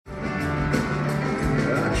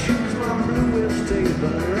Welcome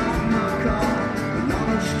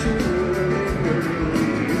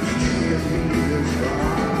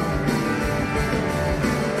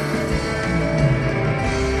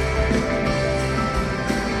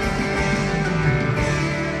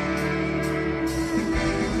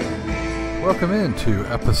into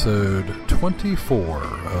episode 24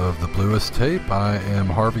 of The Bluest Tape. I am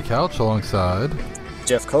Harvey Couch alongside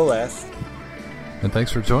Jeff Kolath. And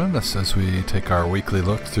thanks for joining us as we take our weekly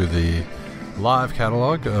look through the live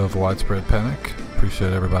catalog of Widespread Panic.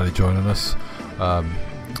 Appreciate everybody joining us.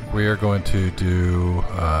 We are going to do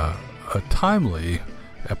a timely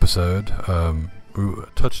episode. We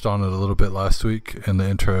touched on it a little bit last week in the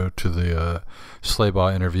intro to the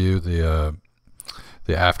Slaybaugh interview, the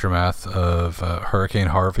aftermath of Hurricane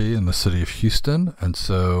Harvey in the city of Houston. And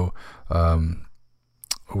so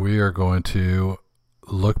we are going to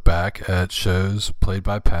look back at shows played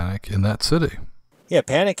by Panic in that city. Yeah,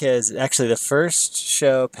 Panic is actually the first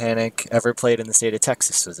show Panic ever played in the state of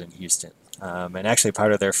Texas was in Houston. And actually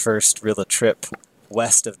part of their first real trip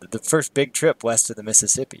west of the first big trip west of the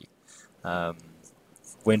Mississippi.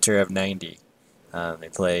 Winter of 90. They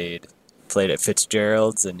played at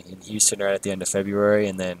Fitzgerald's in Houston right at the end of February,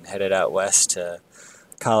 and then headed out west to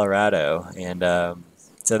Colorado. And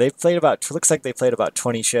so they played looks like they played about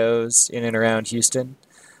 20 shows in and around Houston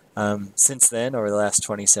since then, over the last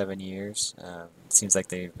 27 years. It seems like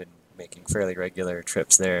they've been making fairly regular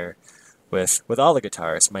trips there with all the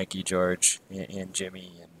guitarists, Mikey, George, and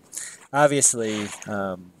Jimmy. And obviously,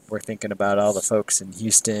 we're thinking about all the folks in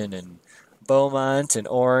Houston and Beaumont and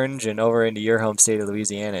Orange and over into your home state of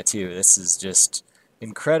Louisiana too. This is just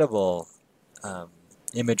incredible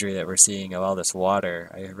imagery that we're seeing of all this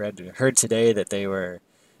water. I heard today that they were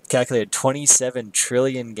calculated 27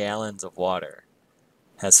 trillion gallons of water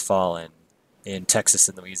has fallen in Texas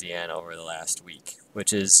and Louisiana over the last week,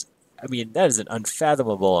 which is, that is an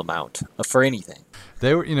unfathomable amount for anything.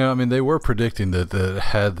 They were, they were predicting that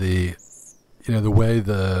had the the way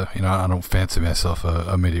I don't fancy myself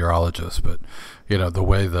a meteorologist, but, the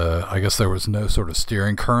way I guess there was no sort of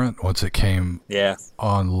steering current once it came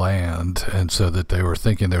on land. And so that they were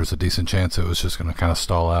thinking there was a decent chance it was just going to kind of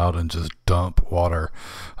stall out and just dump water.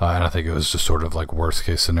 And I think it was just sort of like worst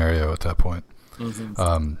case scenario at that point.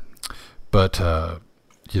 Mm-hmm. But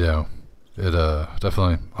it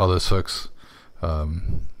definitely, all those folks,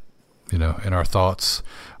 in our thoughts.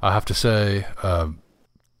 I have to say,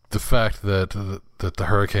 the fact that the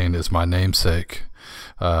hurricane is my namesake,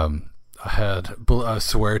 I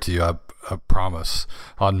swear to you, I promise,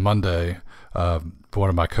 on Monday, one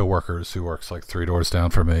of my coworkers who works like 3 doors down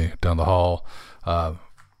from me, down the hall,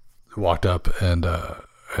 walked up and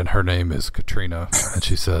her name is Katrina, and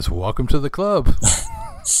she says, "Welcome to the club."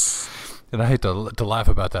 And I hate to laugh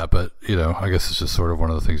about that, but I guess it's just sort of one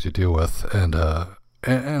of the things you deal with. And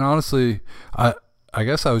honestly, I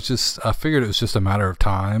guess I figured it was just a matter of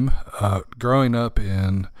time. Growing up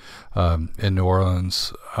in New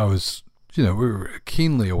Orleans, I was, we were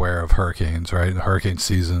keenly aware of hurricanes, right? Hurricane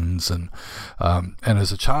seasons. And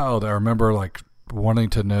as a child, I remember like wanting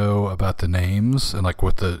to know about the names and like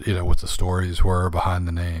what the stories were behind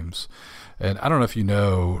the names. And I don't know if you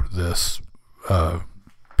know this,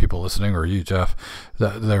 people listening, or you, Jeff,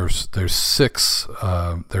 that there's 6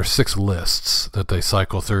 lists that they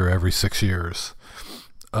cycle through every 6 years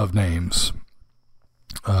of names,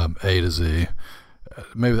 A to Z.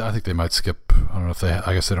 Maybe I think they might skip. I don't know if they.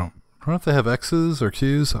 I guess they don't. I don't know if they have X's or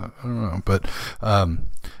Q's. I don't know. But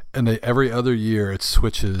and every other year it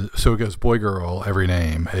switches. So it goes boy, girl, every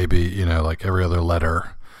name, A, B. Like every other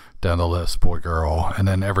letter down the list, boy, girl, and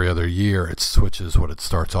then every other year it switches what it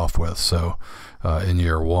starts off with. So in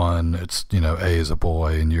year 1, it's A is a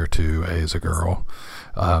boy. In year 2, A is a girl,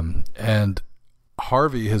 and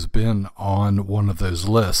Harvey has been on one of those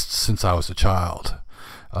lists since I was a child.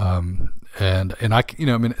 And I,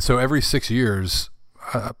 so every 6 years,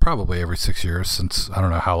 probably every 6 years since, I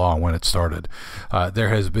don't know how long, when it started, there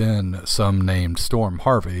has been some named storm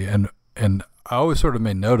Harvey. And I always sort of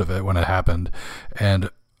made note of it when it happened.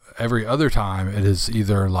 And every other time it has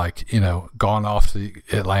either gone off to the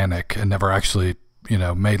Atlantic and never actually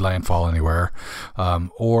made landfall anywhere,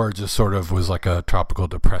 or just sort of was like a tropical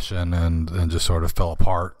depression and just sort of fell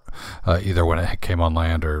apart, either when it came on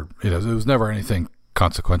land or, it was never anything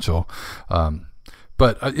consequential.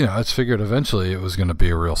 But, I just figured eventually it was going to be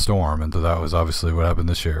a real storm. And that was obviously what happened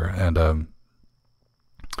this year. And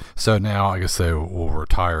so now I guess they will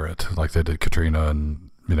retire it like they did Katrina and,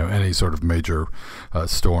 any sort of major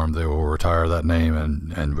storm. They will retire that name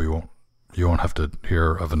and we won't you won't have to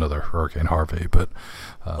hear of another Hurricane Harvey. But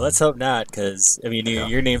Well, let's hope not, because I mean, Yeah.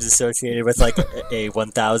 your name's associated with like a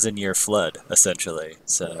 1,000-year flood, essentially.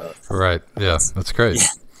 So right, yeah, that's great. Yeah.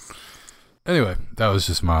 Anyway, that was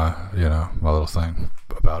just my my little thing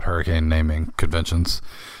about hurricane naming conventions.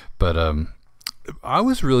 But I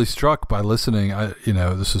was really struck by listening.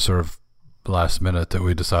 This is sort of last minute that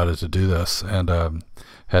we decided to do this, and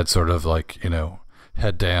had sort of like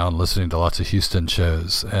head down listening to lots of Houston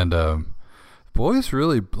shows, and boys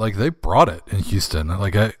really like they brought it in Houston.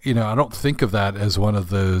 Like I don't think of that as one of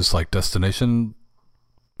those like destination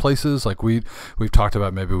places. Like we've talked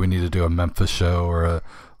about maybe we need to do a Memphis show or a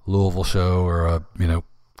Louisville show or a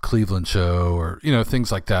Cleveland show or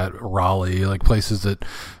things like that. Raleigh, like places that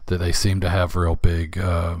they seem to have real big.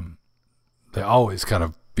 They always kind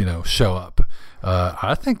of show up.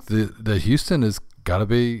 I think the Houston has got to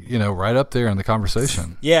be right up there in the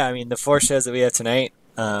conversation. Yeah, I mean, the 4 shows that we have tonight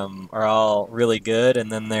are all really good,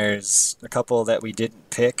 and then there's a couple that we didn't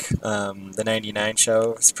pick. The 99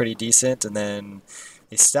 show is pretty decent, and then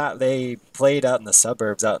they played out in the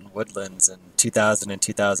suburbs, out in Woodlands in 2000 and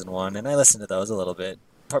 2001, and I listened to those a little bit,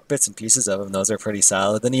 bits and pieces of them. Those are pretty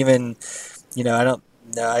solid. And even,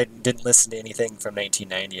 I didn't listen to anything from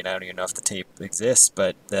 1990, and I don't even know if the tape exists,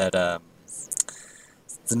 but that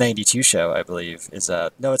the 92 show, I believe, is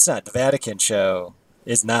no, it's not. The Vatican show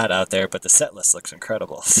is not out there, but the set list looks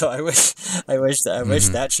incredible. So I wish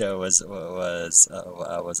that show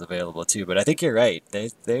was available too. But I think you're right.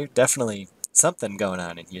 They're definitely something going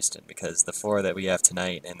on in Houston, because the 4 that we have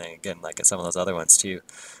tonight, and then again, like some of those other ones too,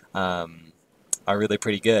 are really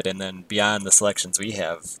pretty good. And then beyond the selections we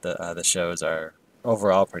have, the shows are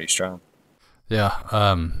overall pretty strong. Yeah.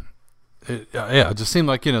 It just seemed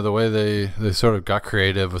like the way they sort of got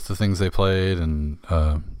creative with the things they played, and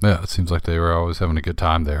it seems like they were always having a good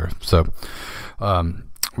time there. So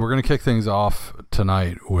we're going to kick things off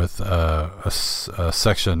tonight with a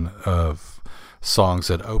section of songs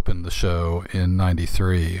that opened the show in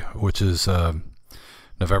 93, which is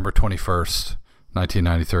November 21st,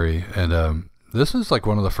 1993. And this is like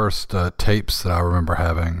one of the first tapes that I remember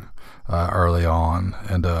having early on.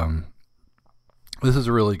 And this is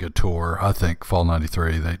a really good tour, I think, Fall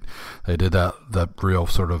 93. They did that real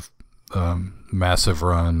sort of massive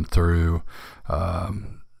run through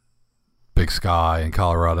Big Sky in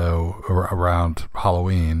Colorado around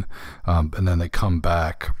Halloween. And then they come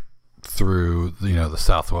back through the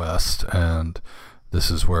Southwest, and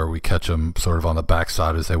this is where we catch them sort of on the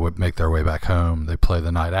backside as they would make their way back home. They play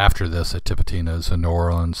the night after this at Tipitina's in New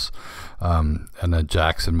Orleans, and then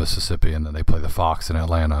Jackson, Mississippi, and then they play the Fox in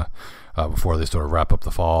Atlanta before they sort of wrap up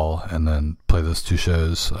the fall, and then play those 2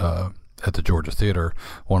 shows at the Georgia Theater,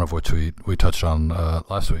 one of which we touched on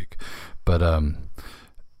last week. But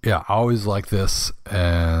I always like this,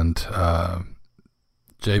 and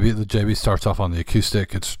JB starts off on the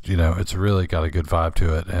acoustic. It's it's really got a good vibe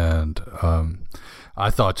to it, and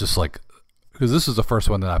I thought just like, because this is the first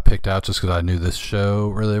one that I picked out just because I knew this show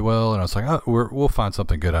really well, and I was like, we'll find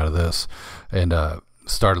something good out of this, and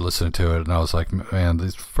started listening to it, and I was like, man,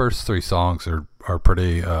 these first 3 songs are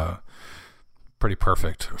pretty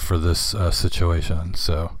perfect for this situation.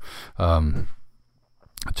 So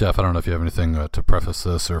Jeff, I don't know if you have anything to preface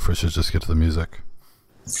this, or if we should just get to the music.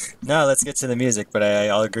 No, let's get to the music, but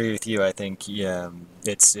I'll agree with you. I think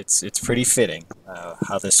it's pretty fitting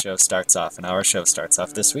how this show starts off, and our show starts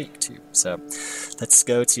off this week too. So let's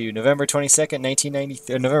go to November 22nd,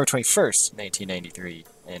 1993, November 21st, 1993,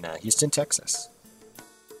 in Houston, Texas.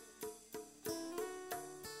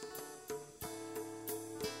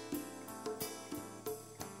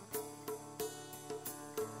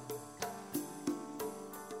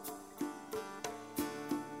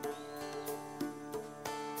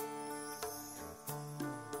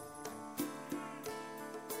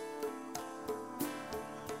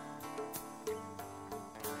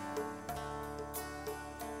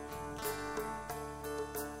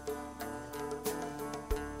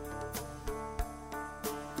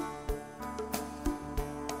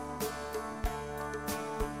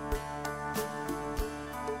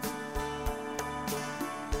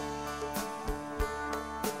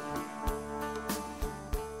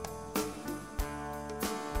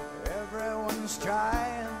 Everyone's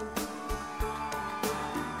trying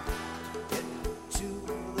get to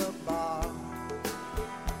the bar.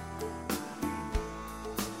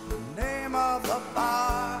 The name of the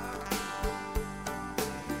bar,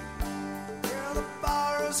 yeah, the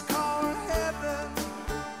bar is called Heaven.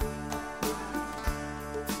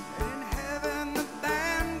 And in heaven the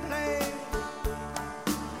band plays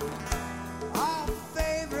our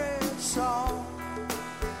favorite song.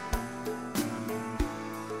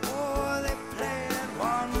 Oh,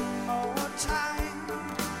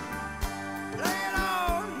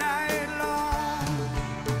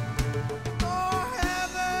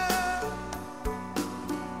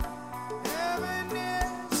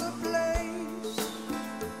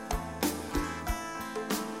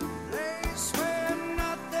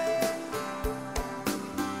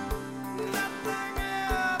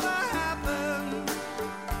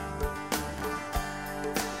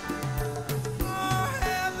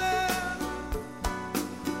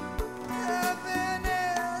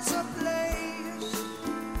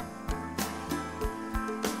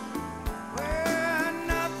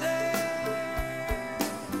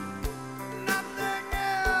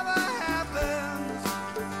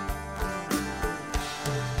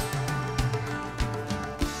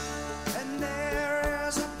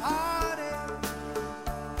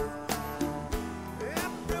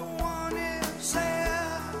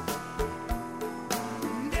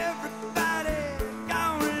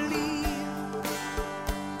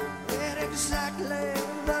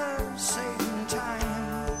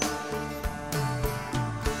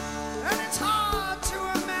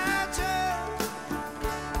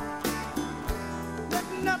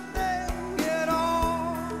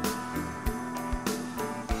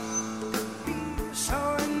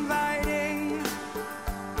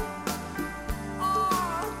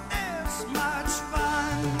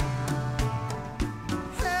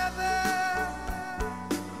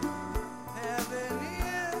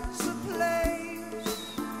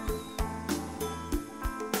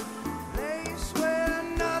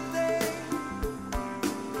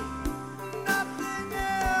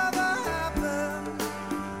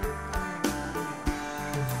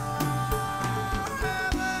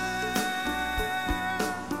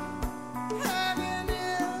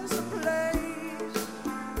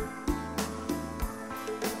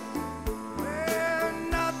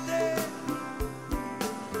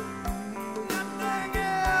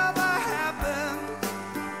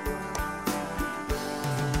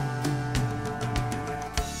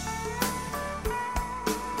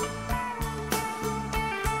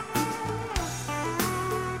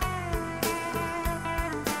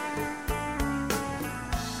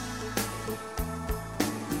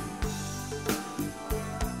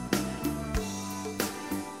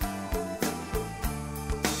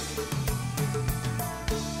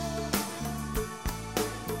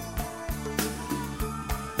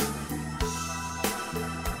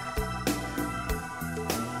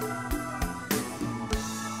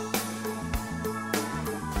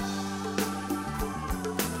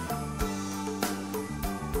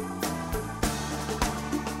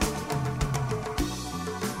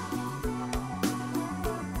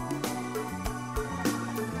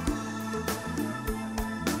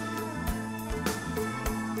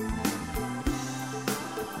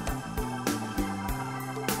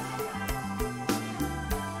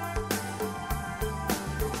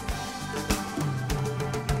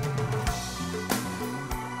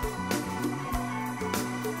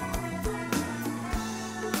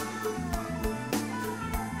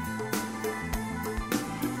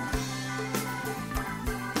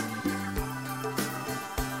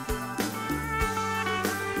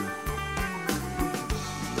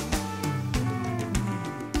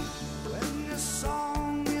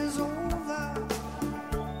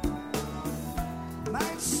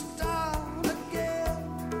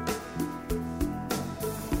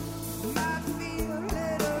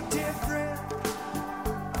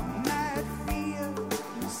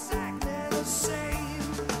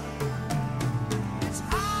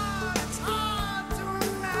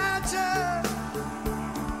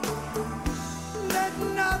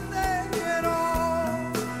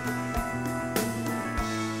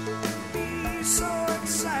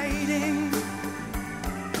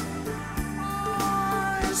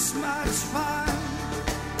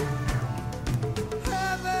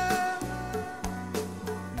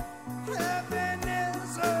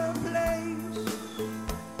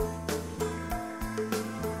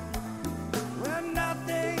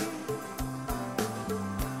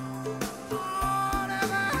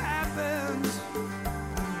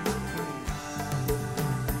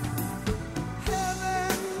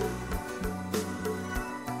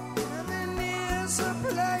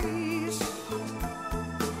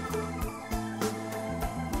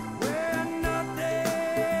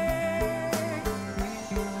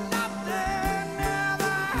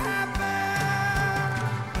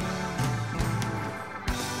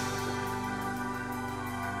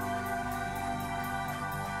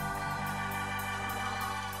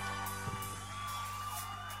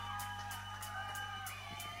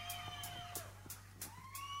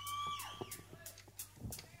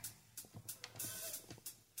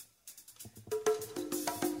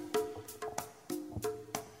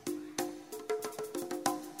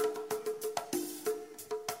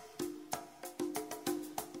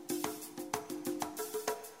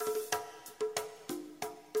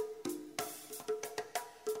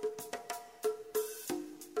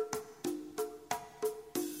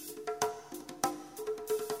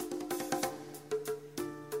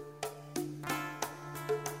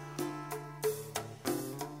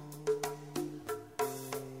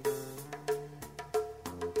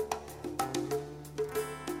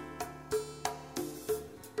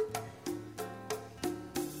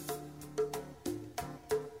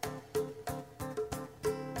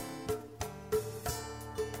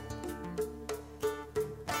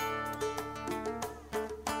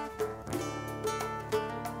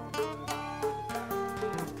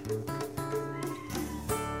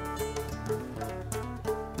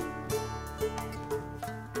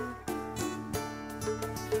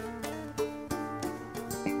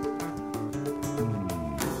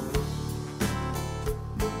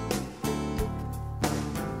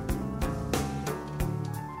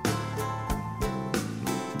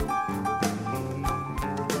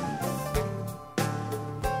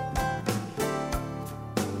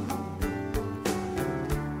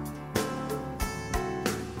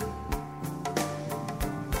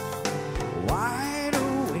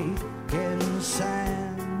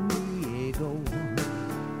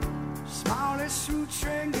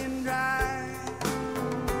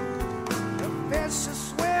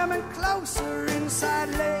 house or inside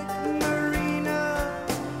Lake Marina.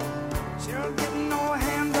 She'll get no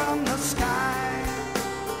hand from the sky.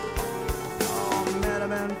 Oh, met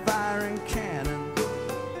him and firing cannon.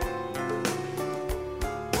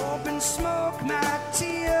 Open smoke, my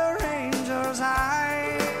tear ranger's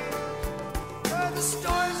eye. Heard the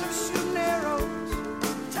stories of shooting arrows,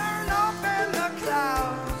 tearing off in the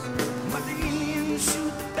clouds. But the Indians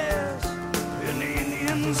shoot the bears, and the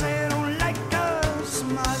Indians, they don't like us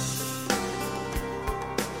much.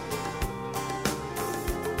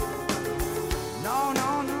 No,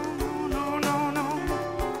 no, no, no, no, no, no.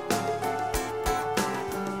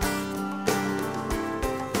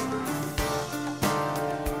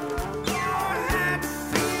 Your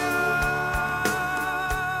Hatfield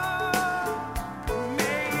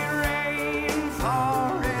may rain for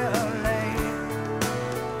LA.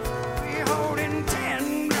 We holding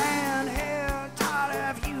 10 grand here, Todd,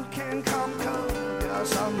 if you can come cook us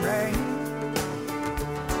some rain.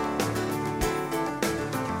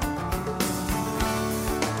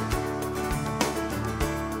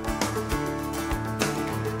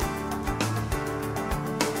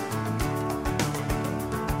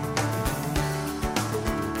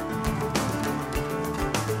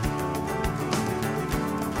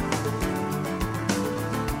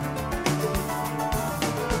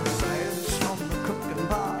 Sails from the cooking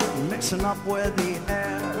pot, mixing up with the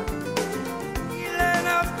air. Feeling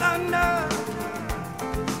of thunder.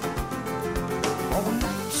 All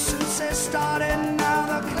night since they started, now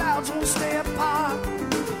the clouds won't stay apart.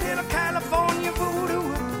 Little California voodoo,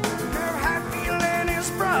 Herb Hatfield and his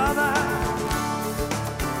brother.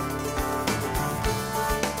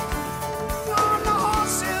 On the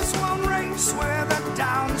horses one race where the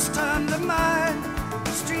downs turn to mud.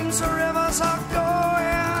 Streams or rivers are going.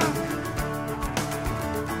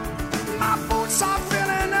 My boots are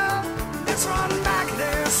filling up. Let's run back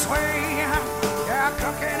this way. Yeah,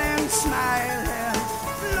 cooking and smiling.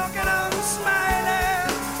 Look at them smiling.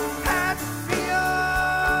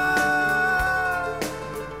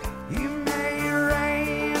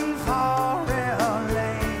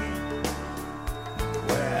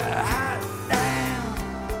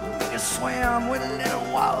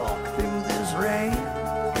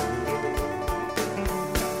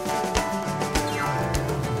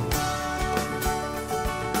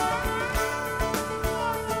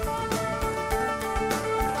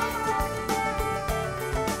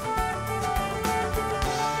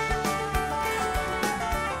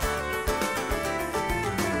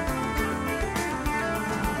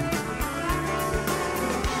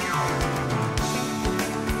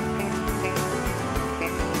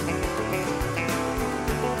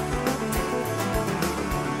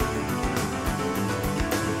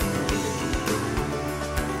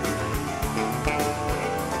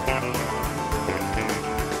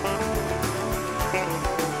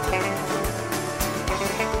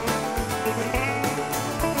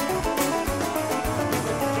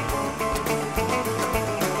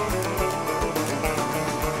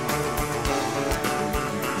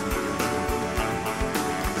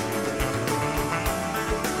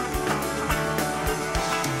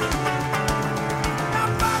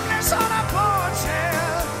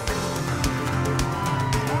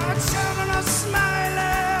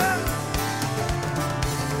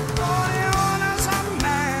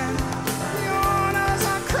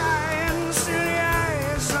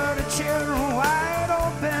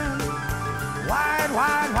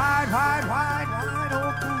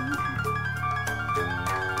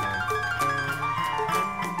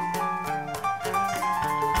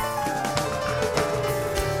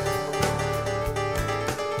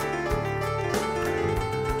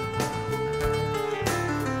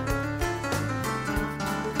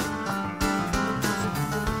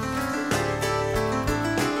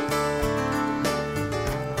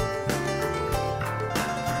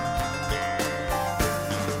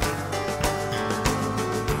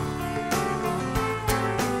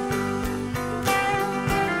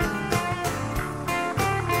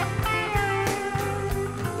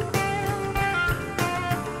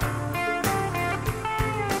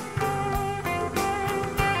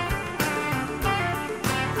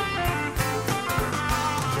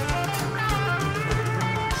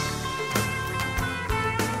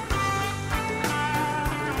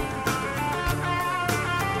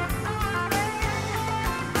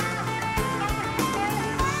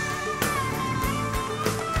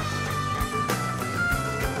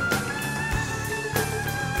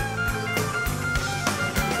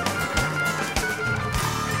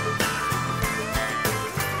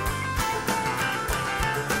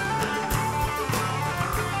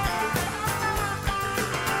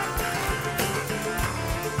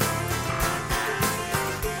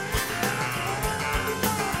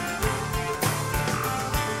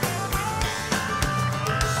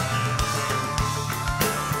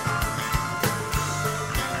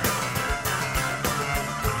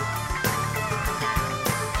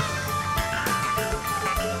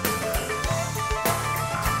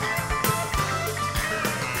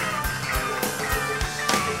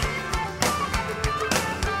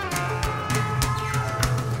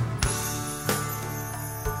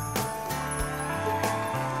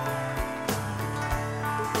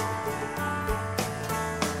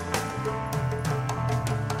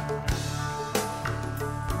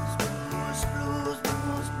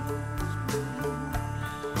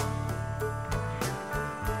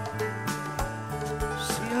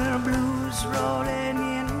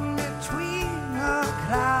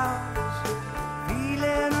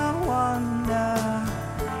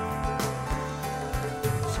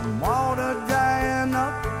 some water drying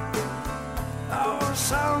up, or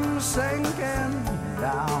some sinking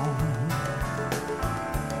down.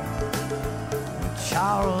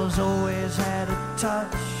 Charles always had a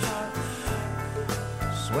touch,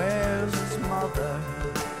 swears his mother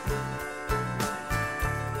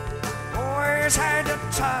always had a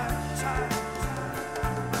touch.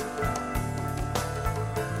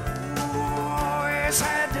 Always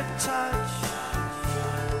had to touch.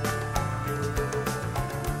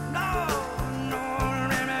 No,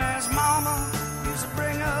 his mama used to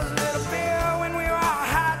bring us a little beer when we were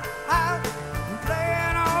hot, and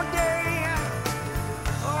playing all day.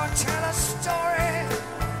 Or tell a story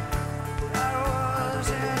that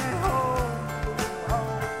wasn't home.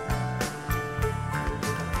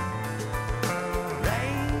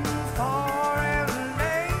 Rain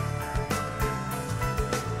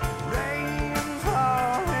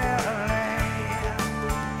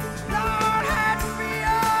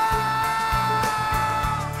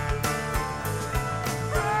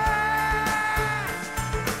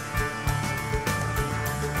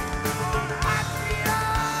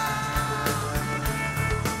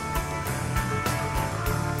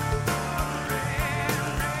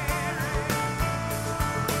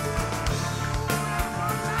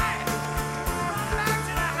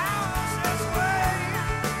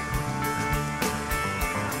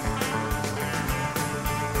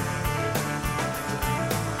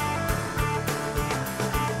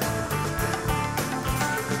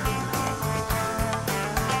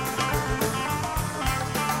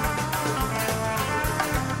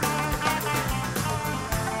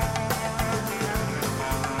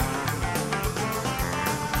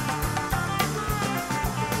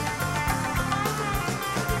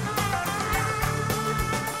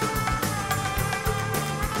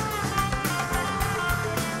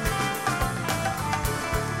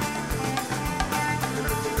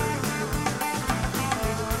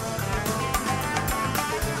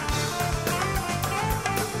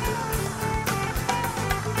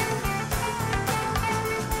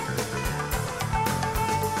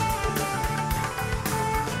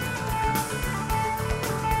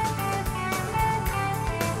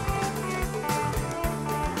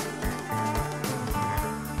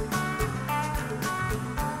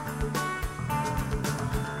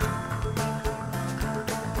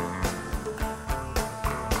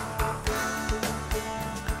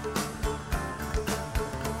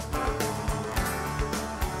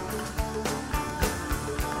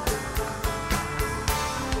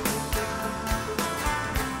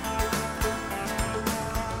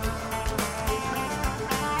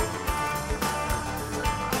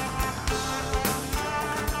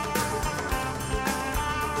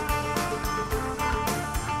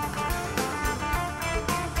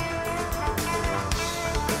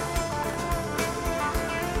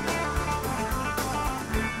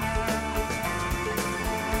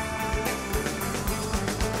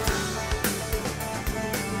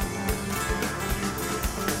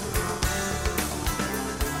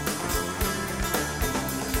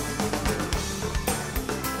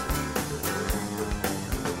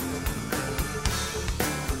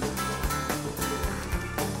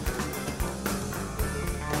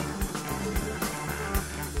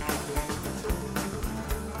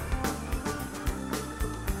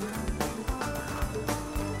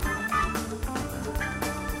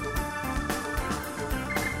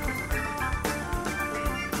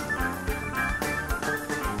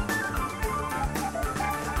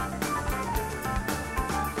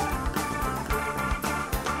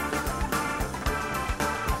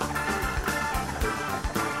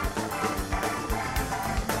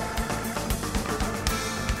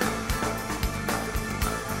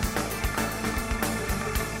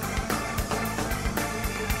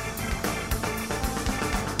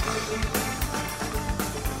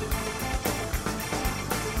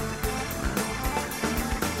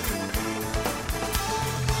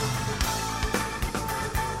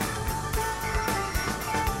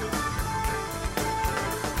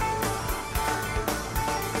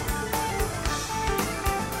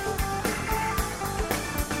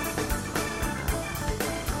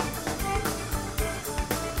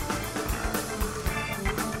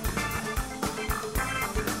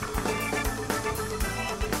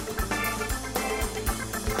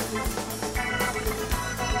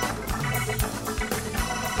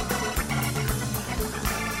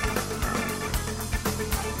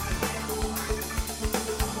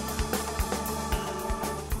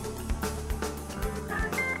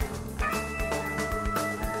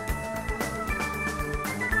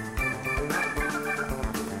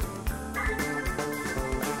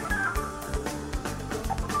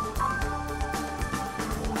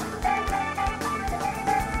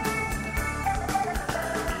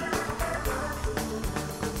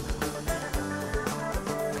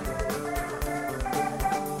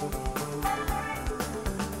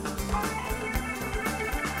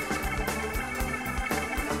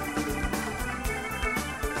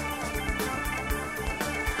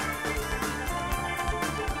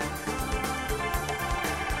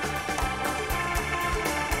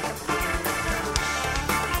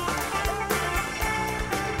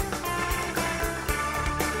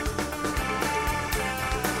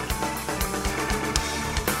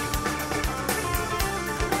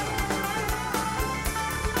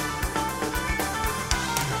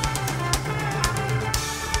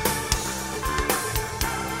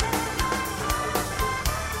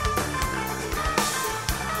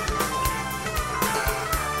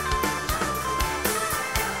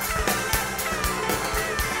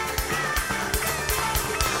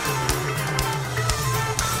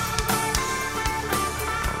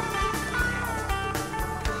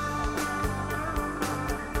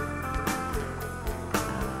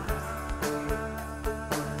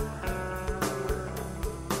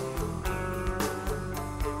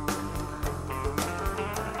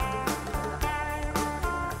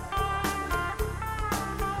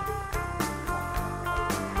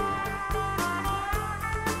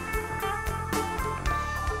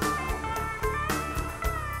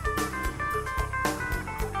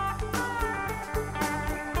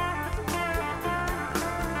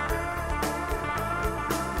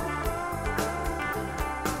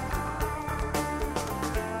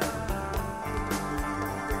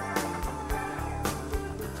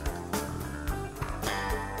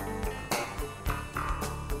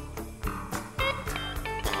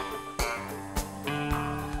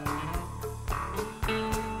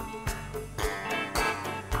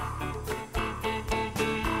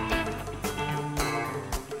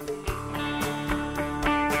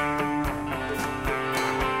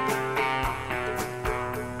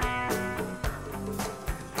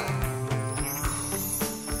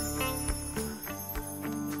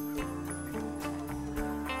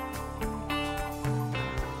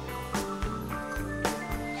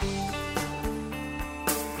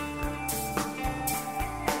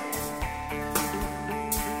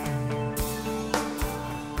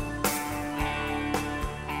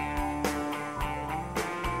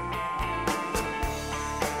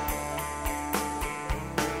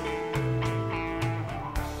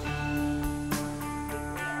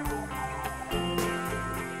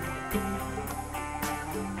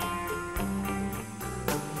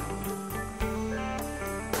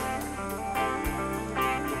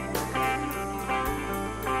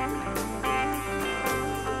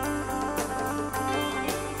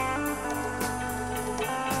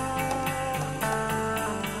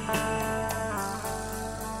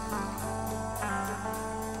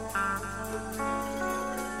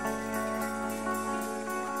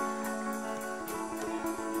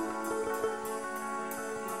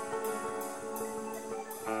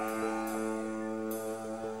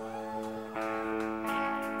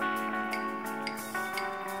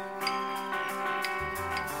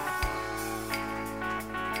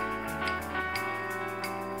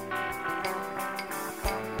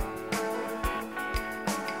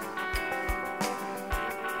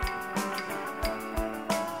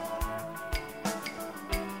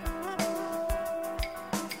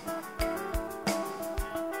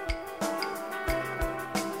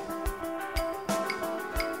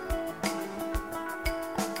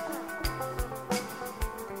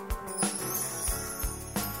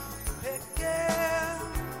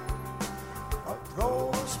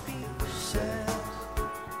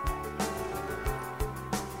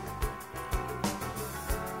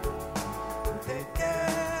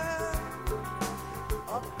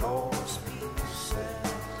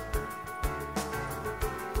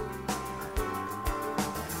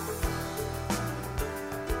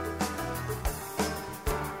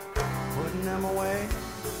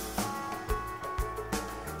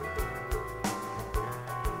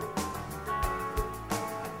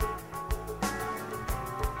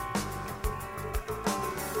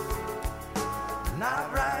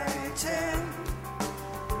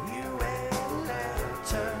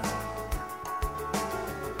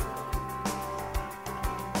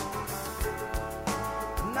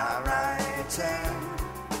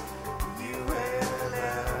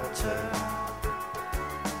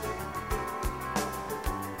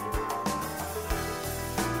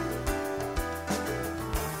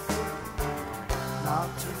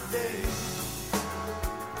today.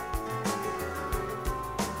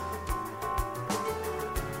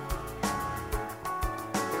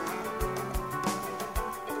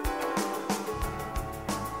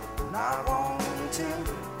 Not wanting to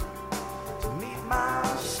meet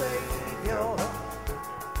my Savior,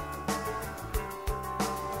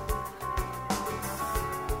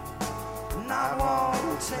 not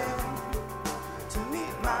wanting to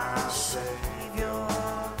meet my Savior.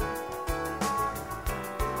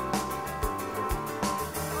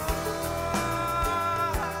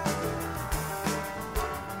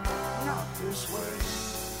 Not this way.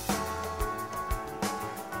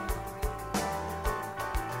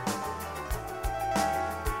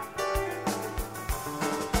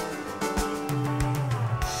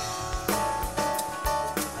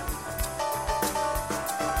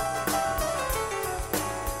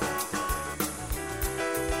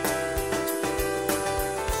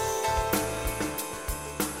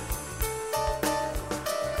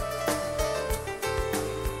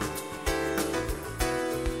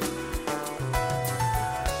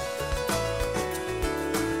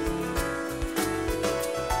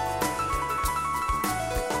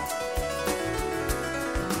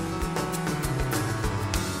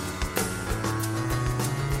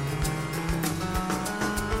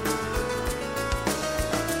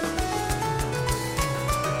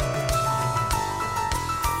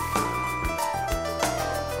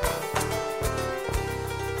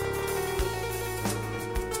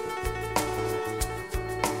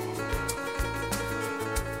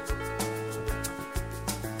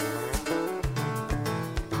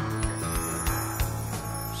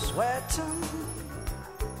 Sweating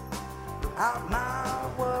out my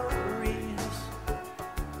worries,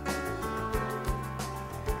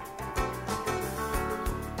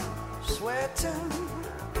 sweating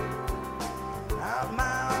out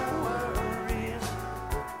my worries.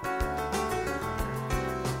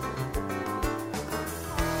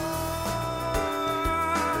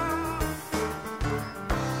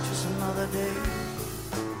 Just another day.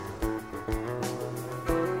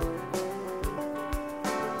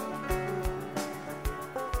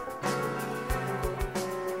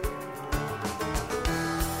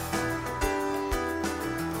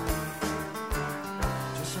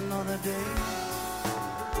 Just another day.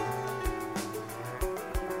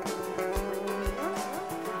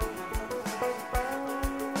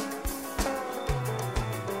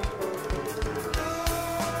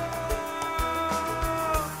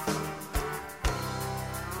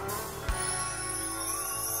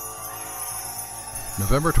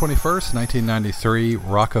 November 21st, 1993,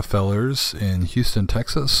 Rockefellers in Houston,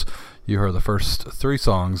 Texas. You heard the first three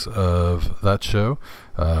songs of that show.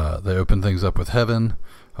 They opened things up with Heaven,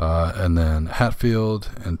 and then Hatfield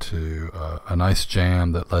into a nice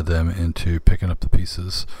jam that led them into Picking Up the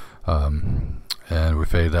Pieces. And we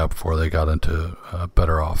faded out before they got into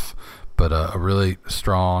Better Off. But a really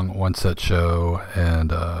strong one-set show,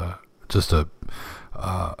 and just a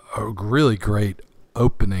really great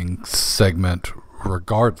opening segment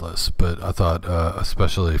regardless, but I thought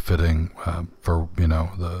especially fitting for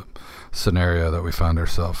the scenario that we find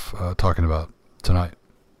ourselves talking about tonight.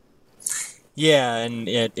 Yeah, and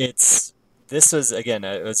this was again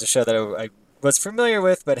it was a show that I was familiar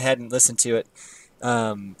with but hadn't listened to it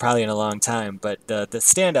probably in a long time. But the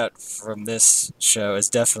standout from this show is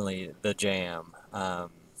definitely the jam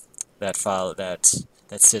that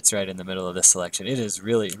sits right in the middle of this selection. It is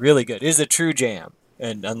really, really good. It is a true jam.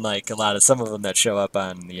 And unlike some of them that show up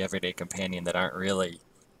on the Everyday Companion that aren't really,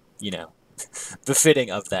 befitting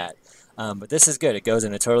of that. But this is good. It goes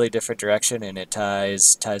in a totally different direction, and it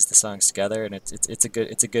ties the songs together, and it's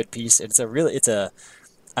a good piece.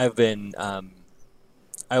 I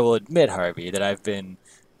will admit, Harvey, that I've been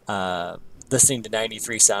listening to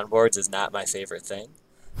 93 soundboards is not my favorite thing.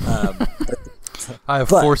 I have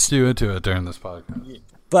forced you into it during this podcast.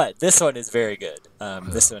 But this one is very good.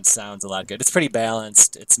 This one sounds a lot good. It's pretty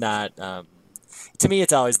balanced. It's not. To me,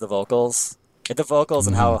 it's always the vocals. The vocals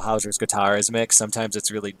and how Hauser's guitar is mixed. Sometimes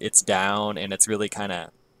it's down and it's really kind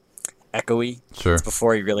of echoey. Sure. It's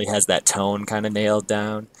before he really has that tone kind of nailed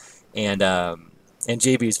down, and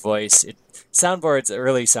JB's voice. Early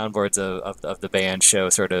soundboards of the band show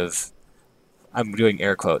sort of. I'm doing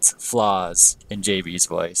air quotes, flaws in JB's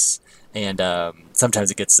voice. And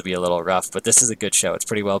sometimes it gets to be a little rough, but this is a good show. It's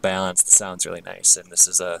pretty well balanced. The sound's really nice, and this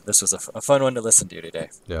was a fun one to listen to today.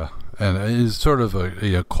 Yeah, and it is sort of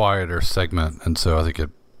a quieter segment, and so I think it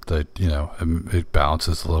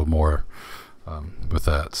balances a little more with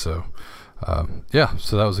that. So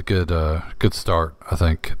so that was a good start, I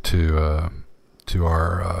think, to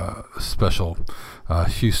our special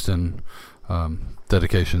Houston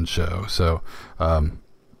dedication show. So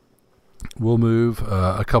we'll move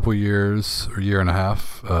a couple years or year and a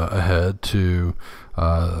half ahead to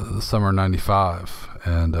the summer '95,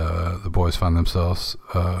 and the boys find themselves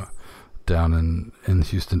down in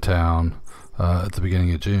Houston town at the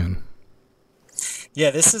beginning of June. Yeah,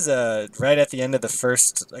 this is right at the end of the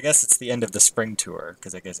first. I guess it's the end of the spring tour,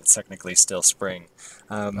 because I guess it's technically still spring.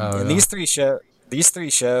 And these three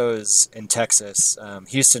shows in Texas,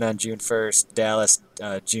 Houston on June 1st, Dallas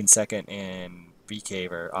June 2nd, and Bee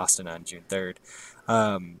Cave or Austin on June 3rd,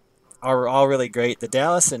 are all really great. The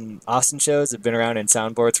Dallas and Austin shows have been around in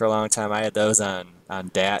soundboards for a long time. I had those on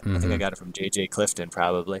DAT. I think I got it from JJ Clifton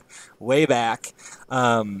probably way back.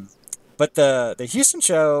 But the Houston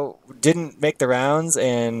show didn't make the rounds,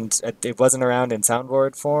 and it wasn't around in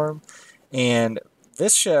soundboard form. And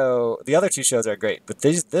this show, the other two shows are great, but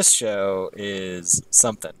this show is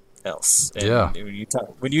something else. And yeah.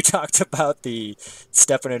 When you talked about the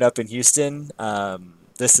stepping it up in Houston,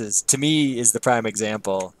 this is, to me, is the prime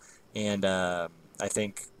example. And I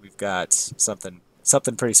think we've got something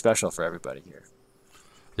pretty special for everybody here.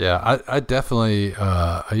 Yeah, I definitely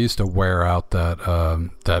I used to wear out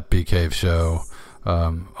that Bee Cave show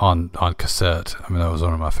on cassette. I mean, that was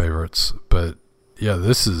one of my favorites. But yeah,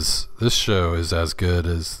 this show is as good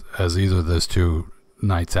as either of those two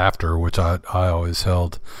nights after, which I always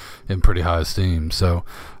held in pretty high esteem. So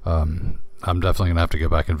I'm definitely gonna have to go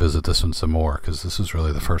back and visit this one some more, because this was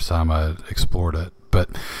really the first time I had explored it. But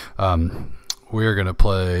we're gonna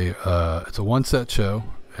play. It's a one-set show,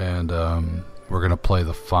 and we're going to play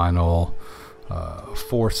the final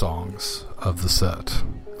 4 songs of the set.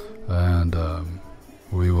 And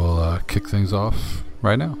we will kick things off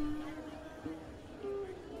right now.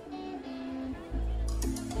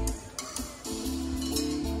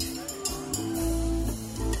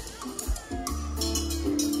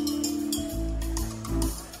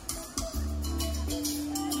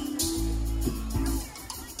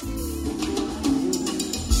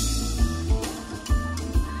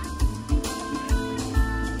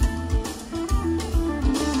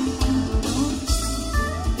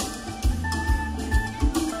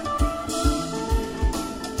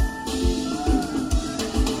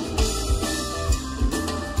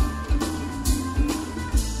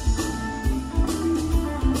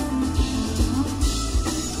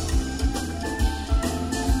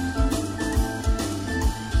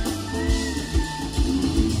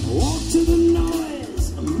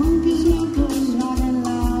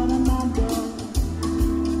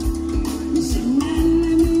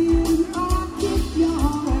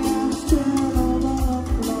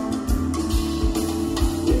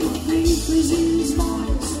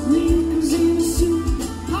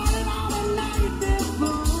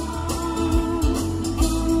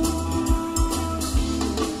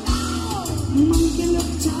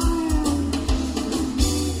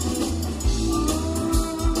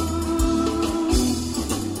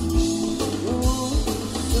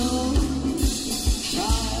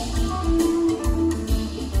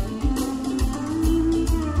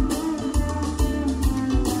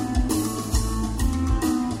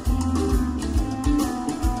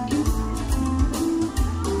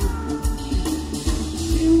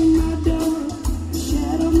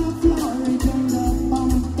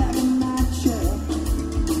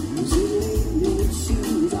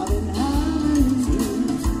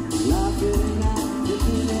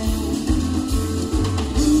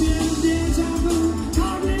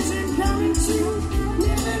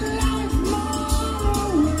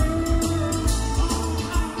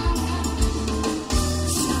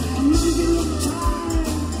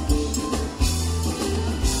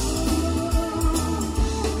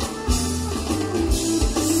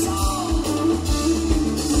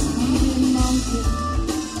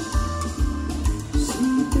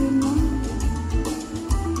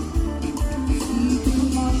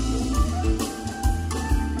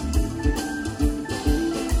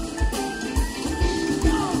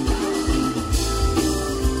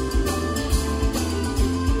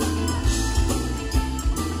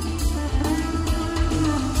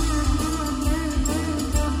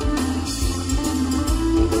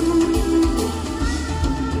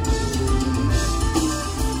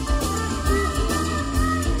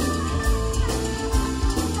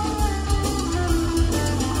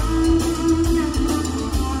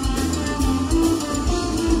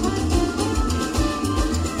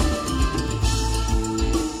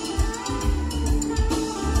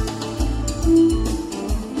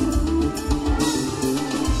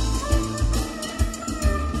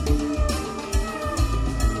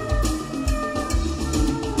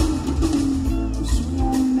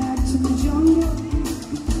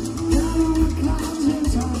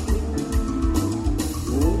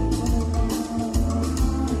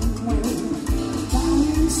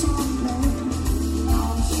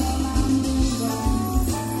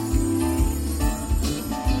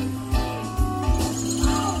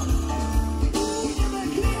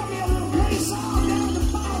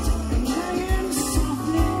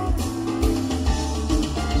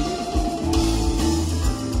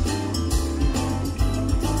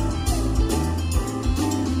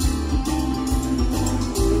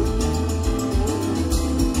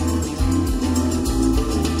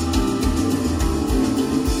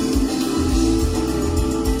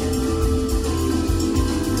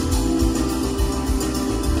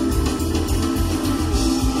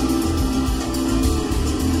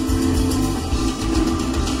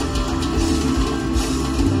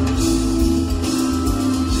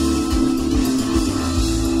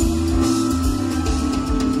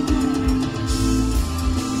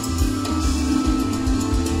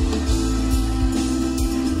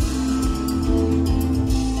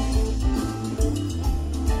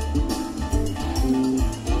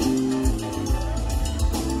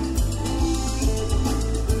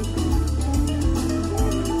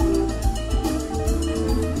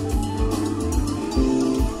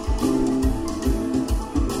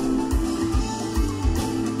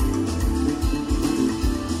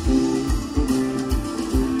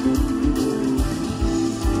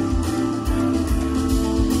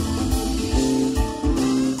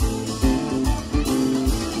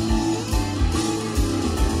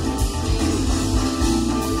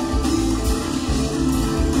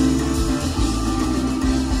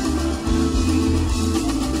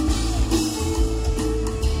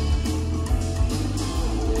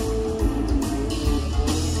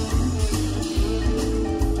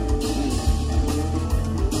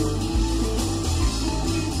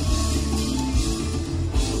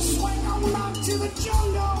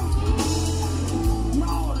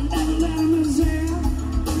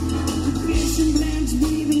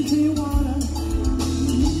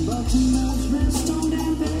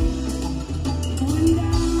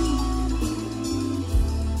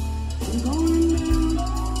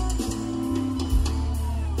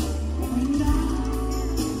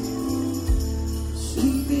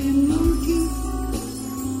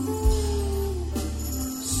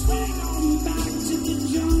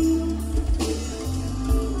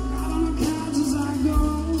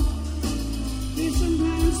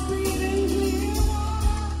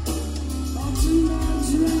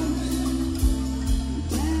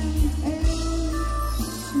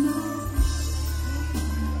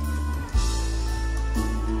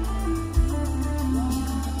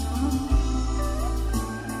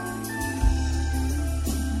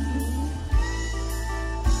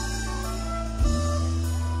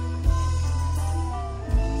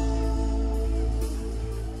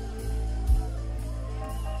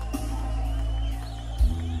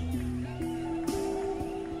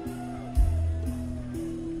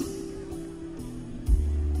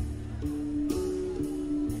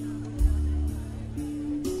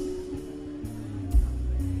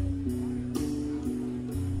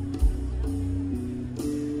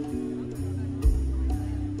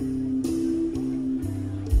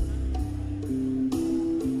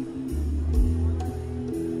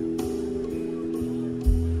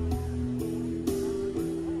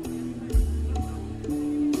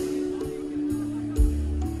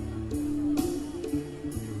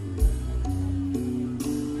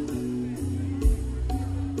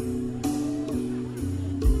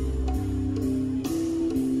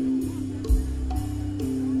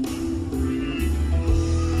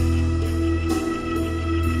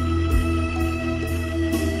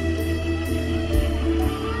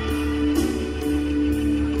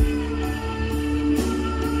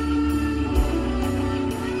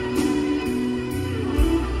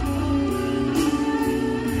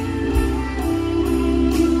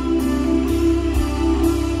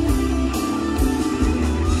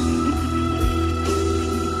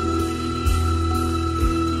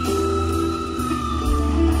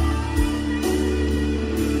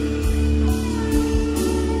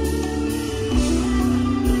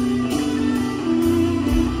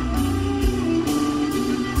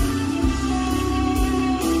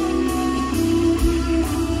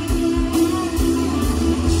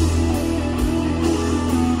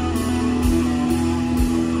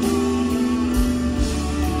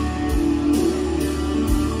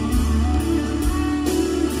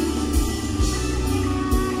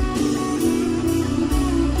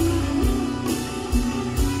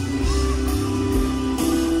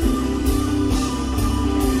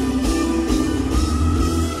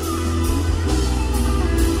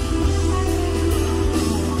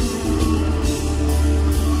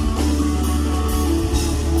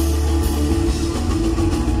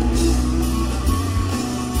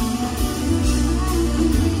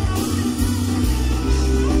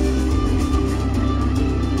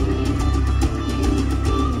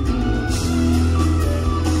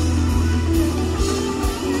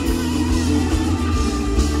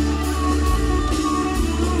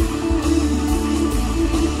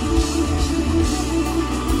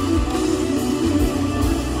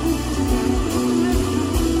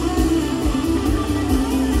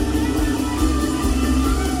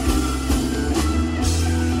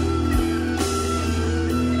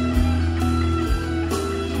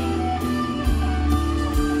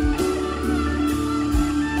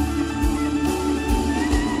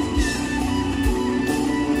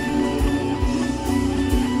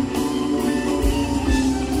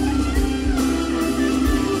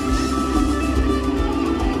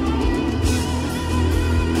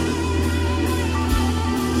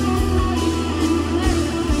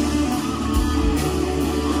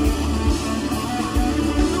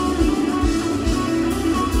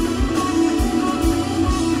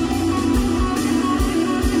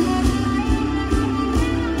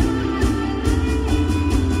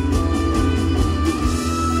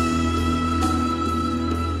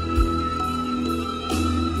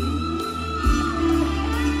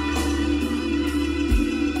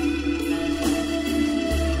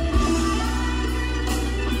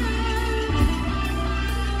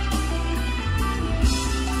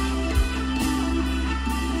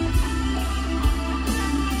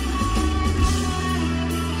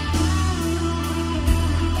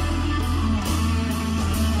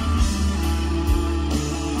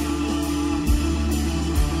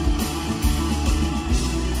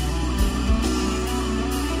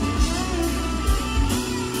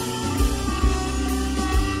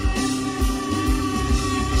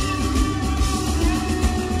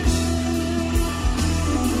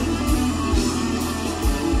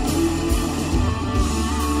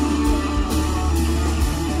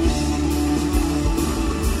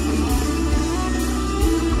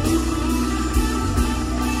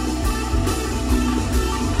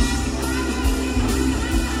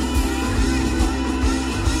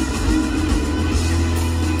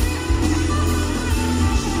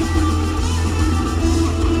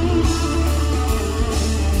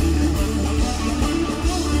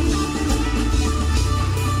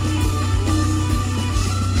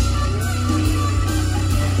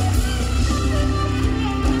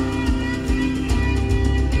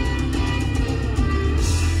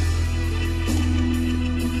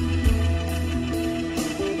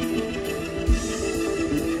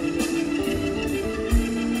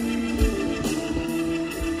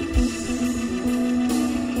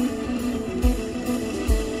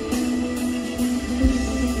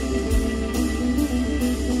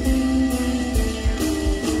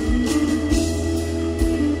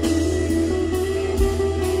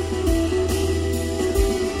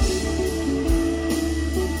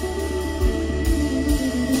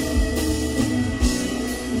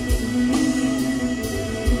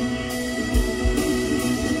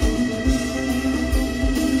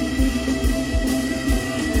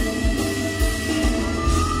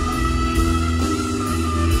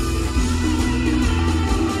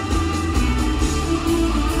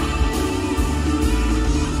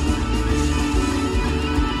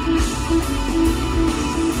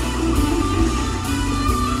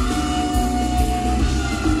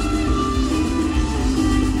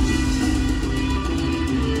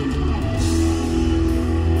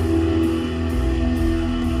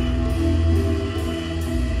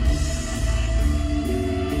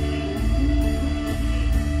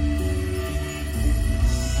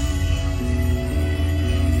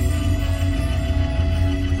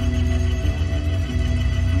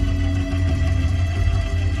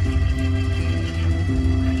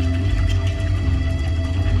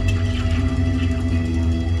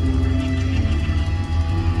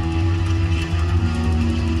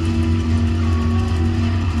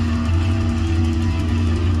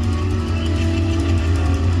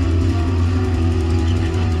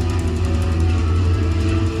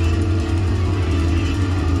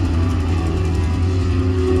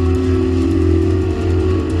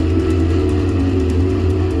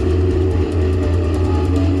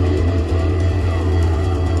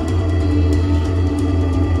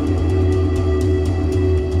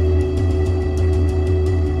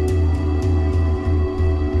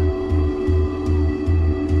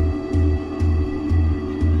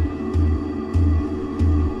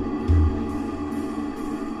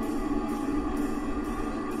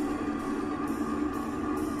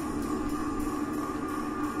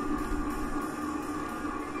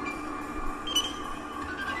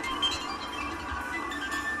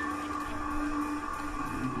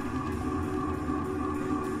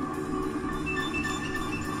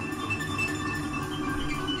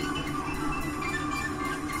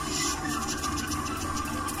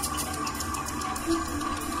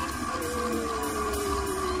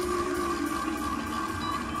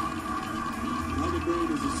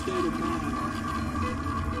 state of mind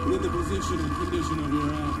and in the position and condition of your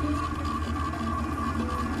animals.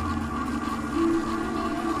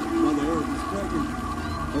 Mother Earth is pregnant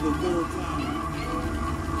for the third time,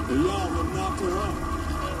 and y'all have knocked her up.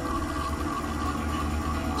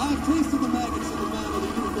 I've tasted the maggots in the mind of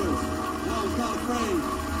the universe, and I was not afraid,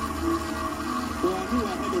 for I knew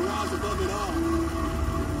I had to rise above it all,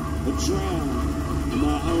 but drown in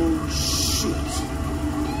my own shit.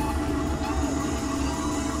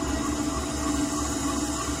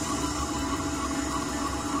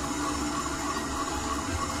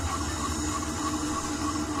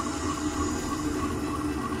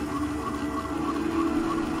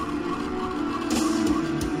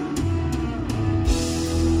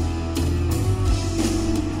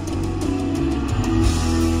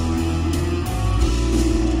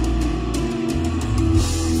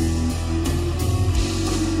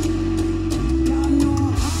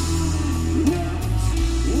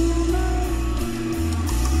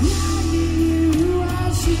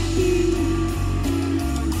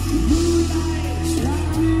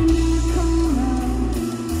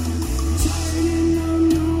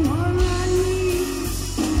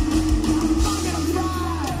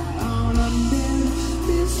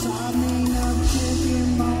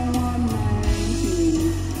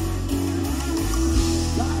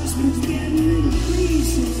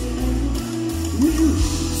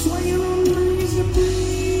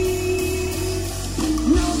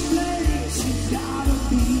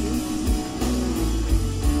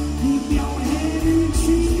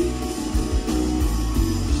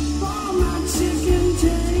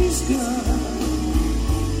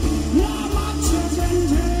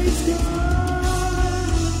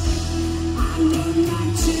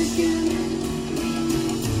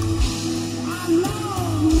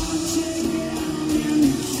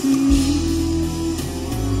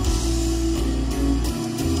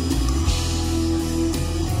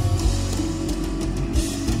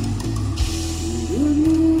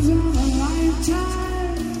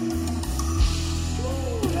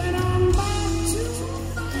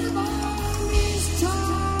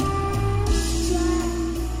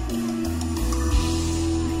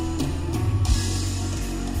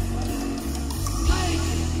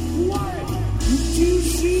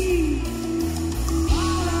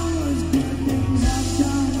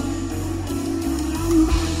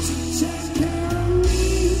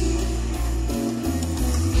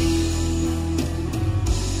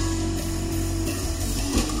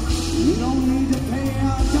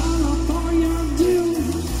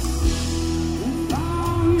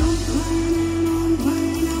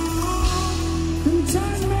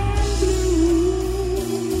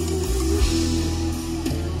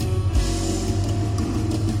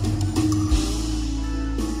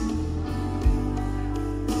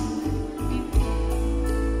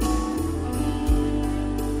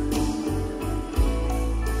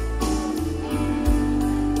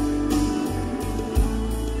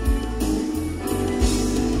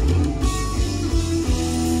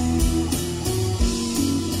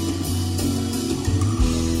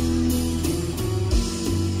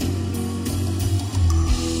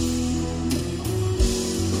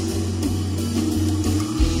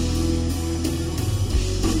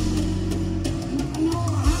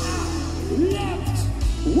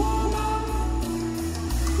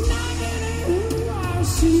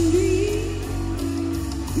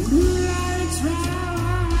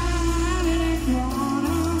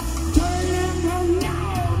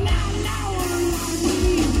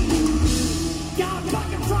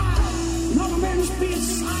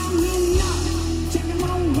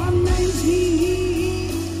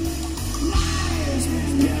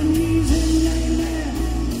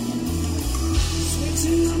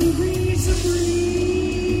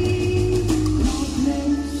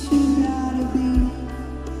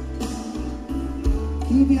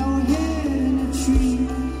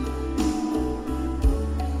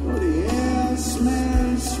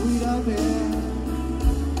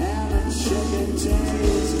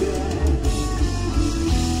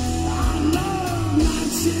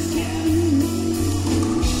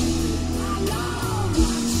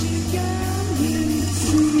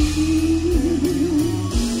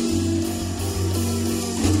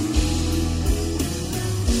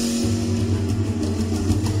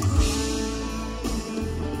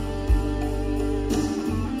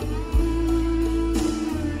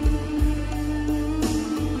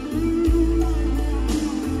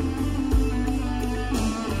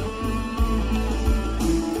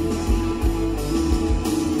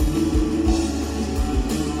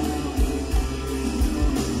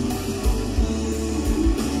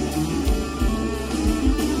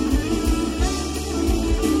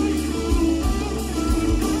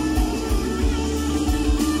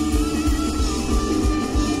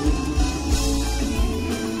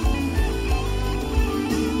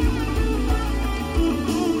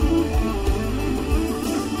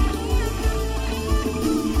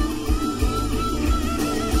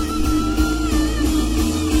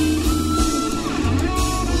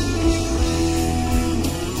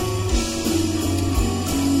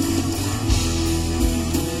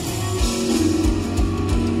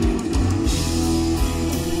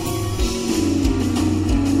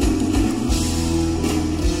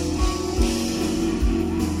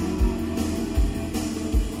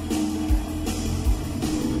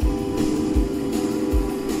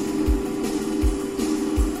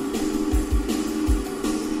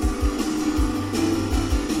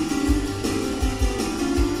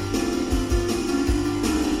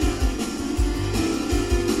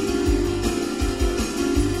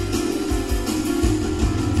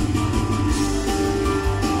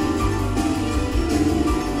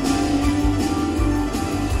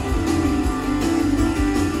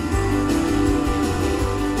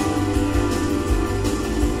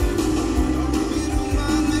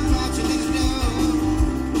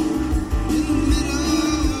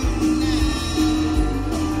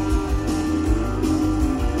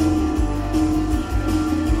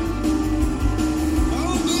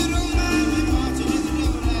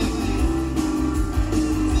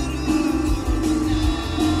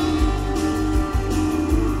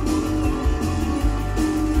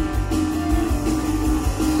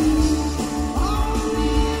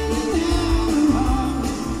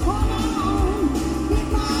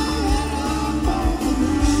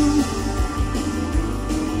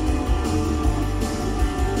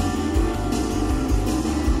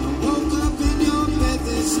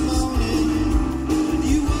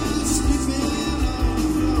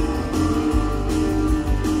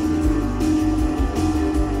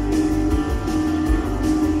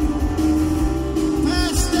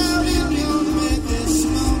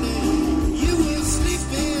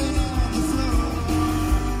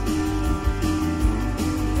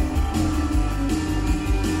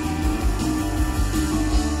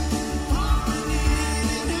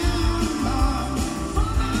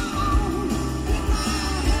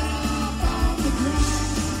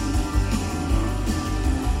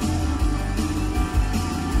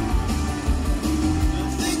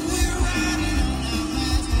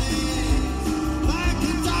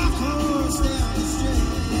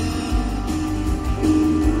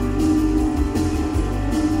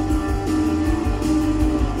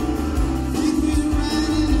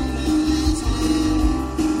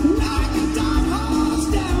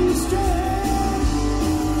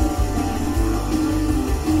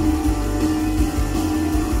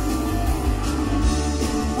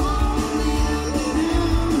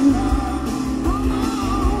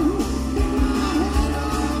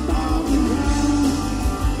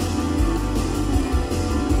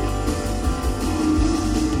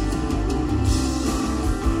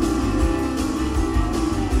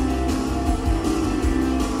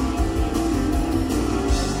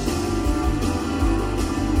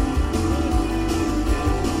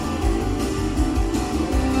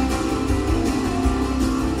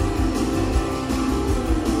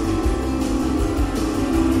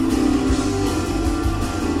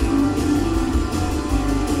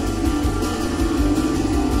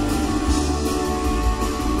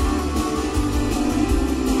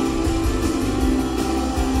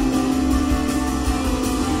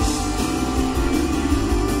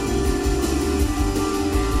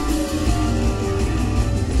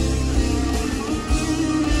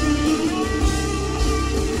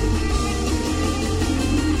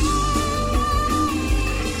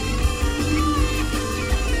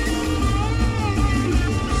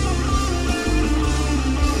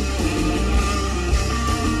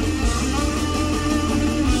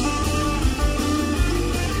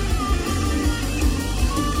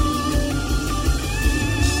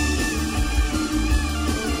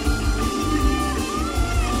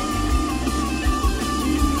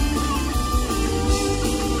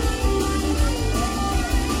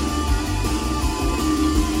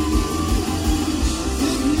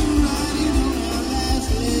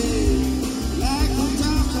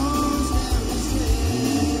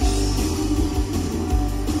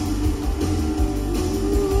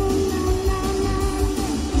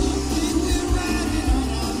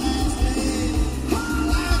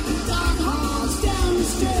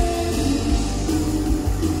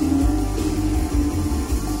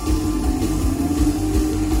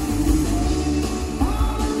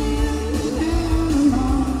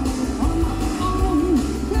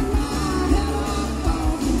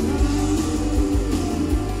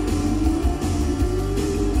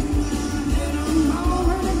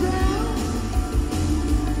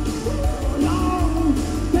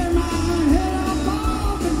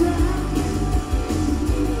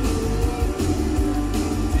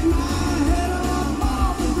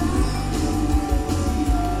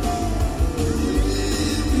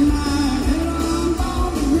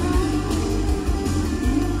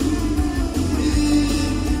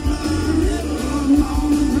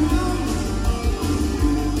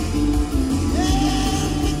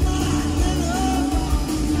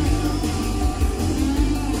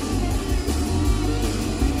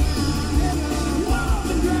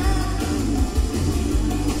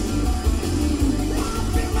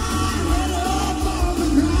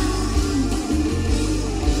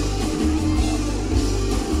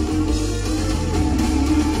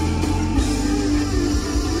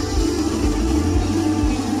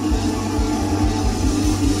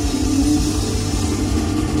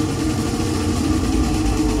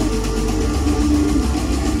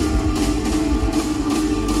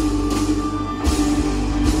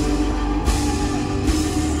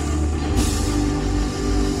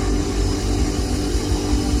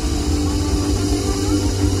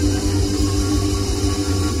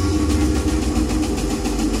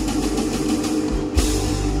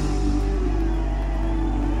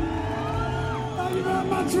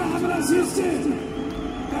 Thanks, Houston.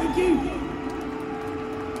 Thank you.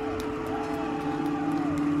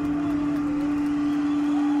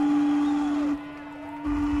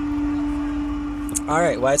 All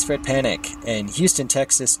right, Widespread Panic in Houston,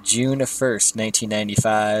 Texas, June 1st,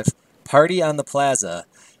 1995. Party on the Plaza.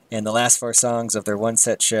 And the last 4 songs of their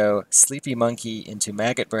one-set show, Sleepy Monkey into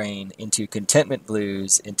Maggot Brain, into Contentment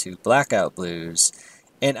Blues, into Blackout Blues.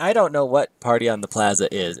 And I don't know what Party on the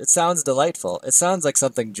Plaza is. It sounds delightful. It sounds like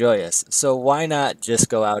something joyous. So why not just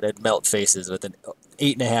go out and melt faces with an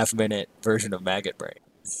 8.5-minute version of Maggot Brain?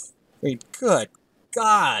 I mean, good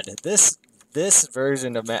God, this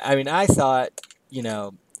version of I thought,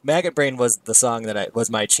 Maggot Brain was the song that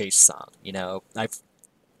was my chase song.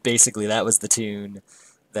 That was the tune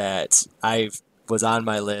that I was on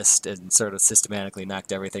my list and sort of systematically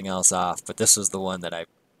knocked everything else off. But this was the one that I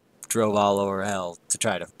drove all over hell to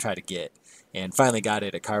try to get, and finally got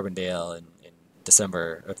it at Carbondale in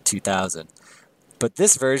December of 2000. But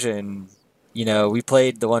this version, we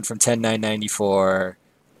played the one from 10/9/94.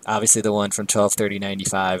 Obviously, the one from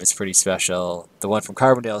 12/30/95 is pretty special. The one from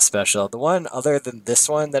Carbondale is special. The one other than this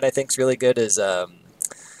one that I think is really good is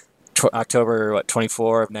October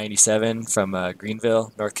 24 of 97 from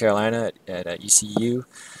Greenville, North Carolina at UCU.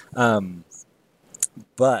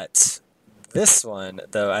 But this one,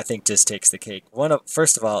 though, I think just takes the cake.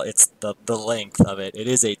 First of all, it's the length of it. It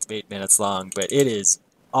is 8 minutes long, but it is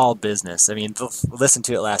all business. I mean, listen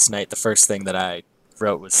to it last night. The first thing that I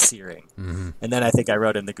wrote was searing, and then I think I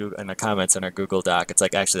wrote in the comments on our Google Doc. It's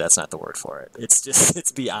like, actually, that's not the word for it.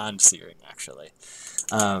 It's beyond searing, actually.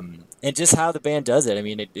 And just how the band does it. I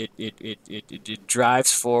mean, it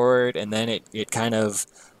drives forward, and then it kind of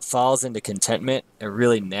falls into Contentment, a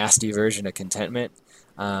really nasty version of Contentment.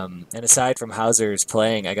 And aside from Hauser's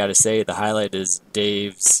playing, I got to say the highlight is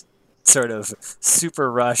Dave's sort of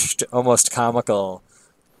super rushed, almost comical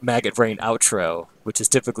Maggot Brain outro, which is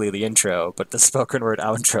typically the intro, but the spoken word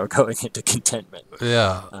outro going into Contentment.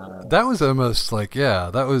 Yeah, that was almost like,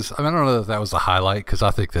 that was, I don't know if that was the highlight, because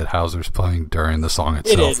I think that Hauser's playing during the song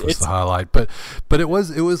itself was the highlight, but it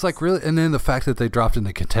was like really, and then the fact that they dropped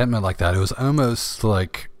into Contentment like that, it was almost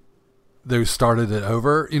like they started it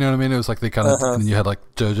over, you know what I mean? It was like they kind of, and you had like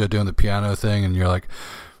JoJo doing the piano thing, and you're like,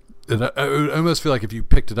 I would almost feel like if you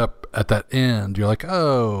picked it up at that end, you're like,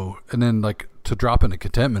 oh, and then like to drop into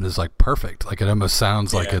Contentment is like perfect. Like it almost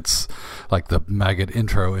sounds like it's like the Maggot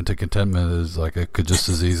intro into Contentment is like it could just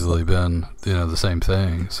as easily been, the same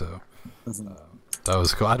thing. So that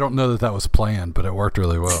was cool. I don't know that was planned, but it worked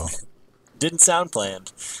really well. Didn't sound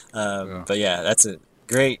planned. But yeah, that's a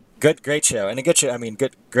great show, and a good show. I mean,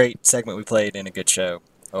 great segment we played, and a good show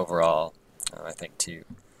overall, I think too.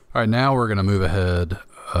 All right, now we're going to move ahead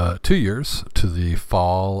 2 years to the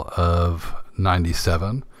fall of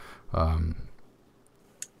 97.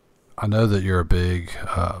 I know that you're a big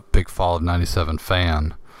fall of 97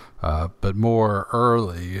 fan, but more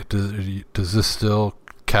early, does this still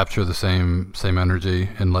capture the same energy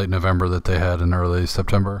in late November that they had in early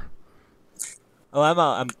September? Oh,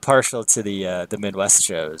 I'm partial to the Midwest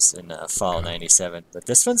shows in fall '97, but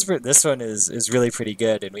this one is really pretty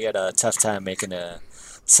good, and we had a tough time making a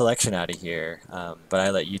selection out of here. But I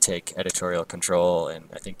let you take editorial control, and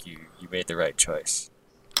I think you made the right choice.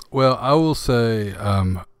 Well, I will say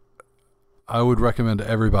I would recommend to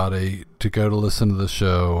everybody to go to listen to the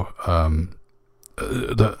show.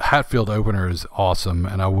 The Hatfield opener is awesome,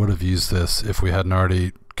 and I would have used this if we hadn't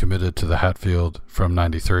already committed to the Hatfield from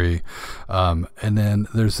 93. And then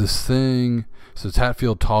there's this thing, so it's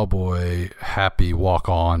Hatfield, Tallboy, Happy, Walk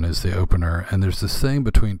On is the opener, and there's this thing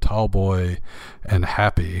between Tallboy and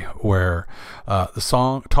Happy where the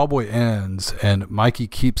song Tallboy ends and Mikey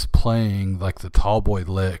keeps playing like the Tallboy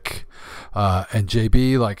lick, and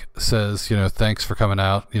JB like says, thanks for coming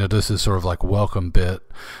out, this is sort of like welcome bit,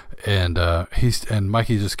 and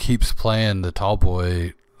Mikey just keeps playing the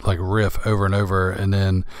Tallboy like riff over and over, and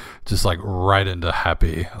then just like right into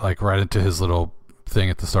Happy, like right into his little thing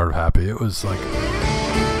at the start of Happy. It was like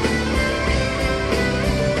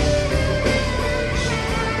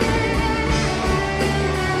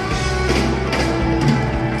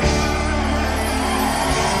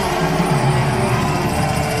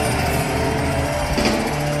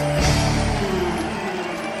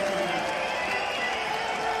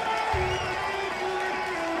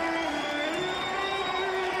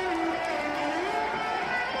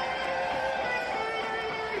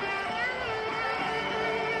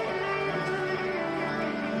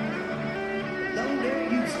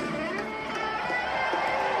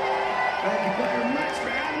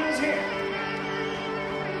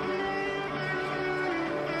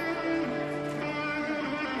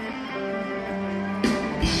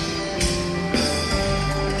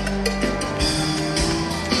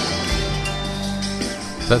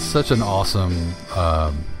That's such an awesome,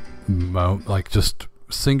 like just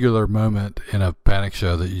singular moment in a Panic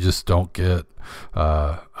show that you just don't get.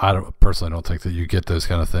 I personally don't think that you get those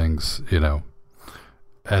kind of things,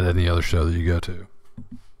 at any other show that you go to.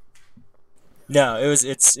 No,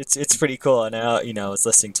 it's pretty cool. And I was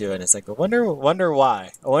listening to it, and it's like, I wonder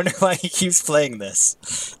why. I wonder why he keeps playing this.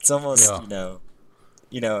 It's almost not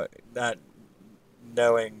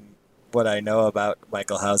knowing what I know about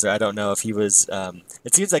Michael Hauser. I don't know if he was.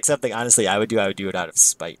 It seems like something, honestly, I would do it out of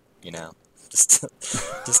spite. Just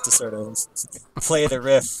to sort of play the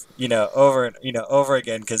riff, over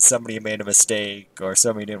again because somebody made a mistake or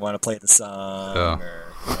somebody didn't want to play the song or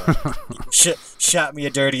shot me a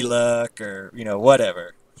dirty look or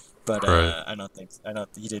whatever. But right.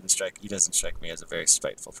 He doesn't strike me as a very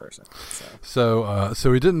spiteful person. So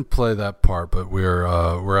we didn't play that part, but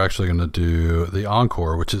we're actually going to do the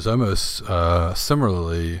encore, which is almost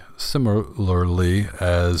similarly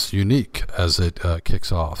as unique as it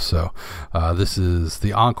kicks off. So this is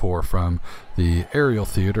the encore from the Ariel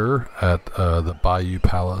Theater at the Bayou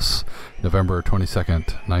Palace, November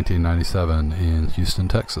 22nd, 1997 in Houston,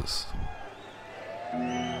 Texas.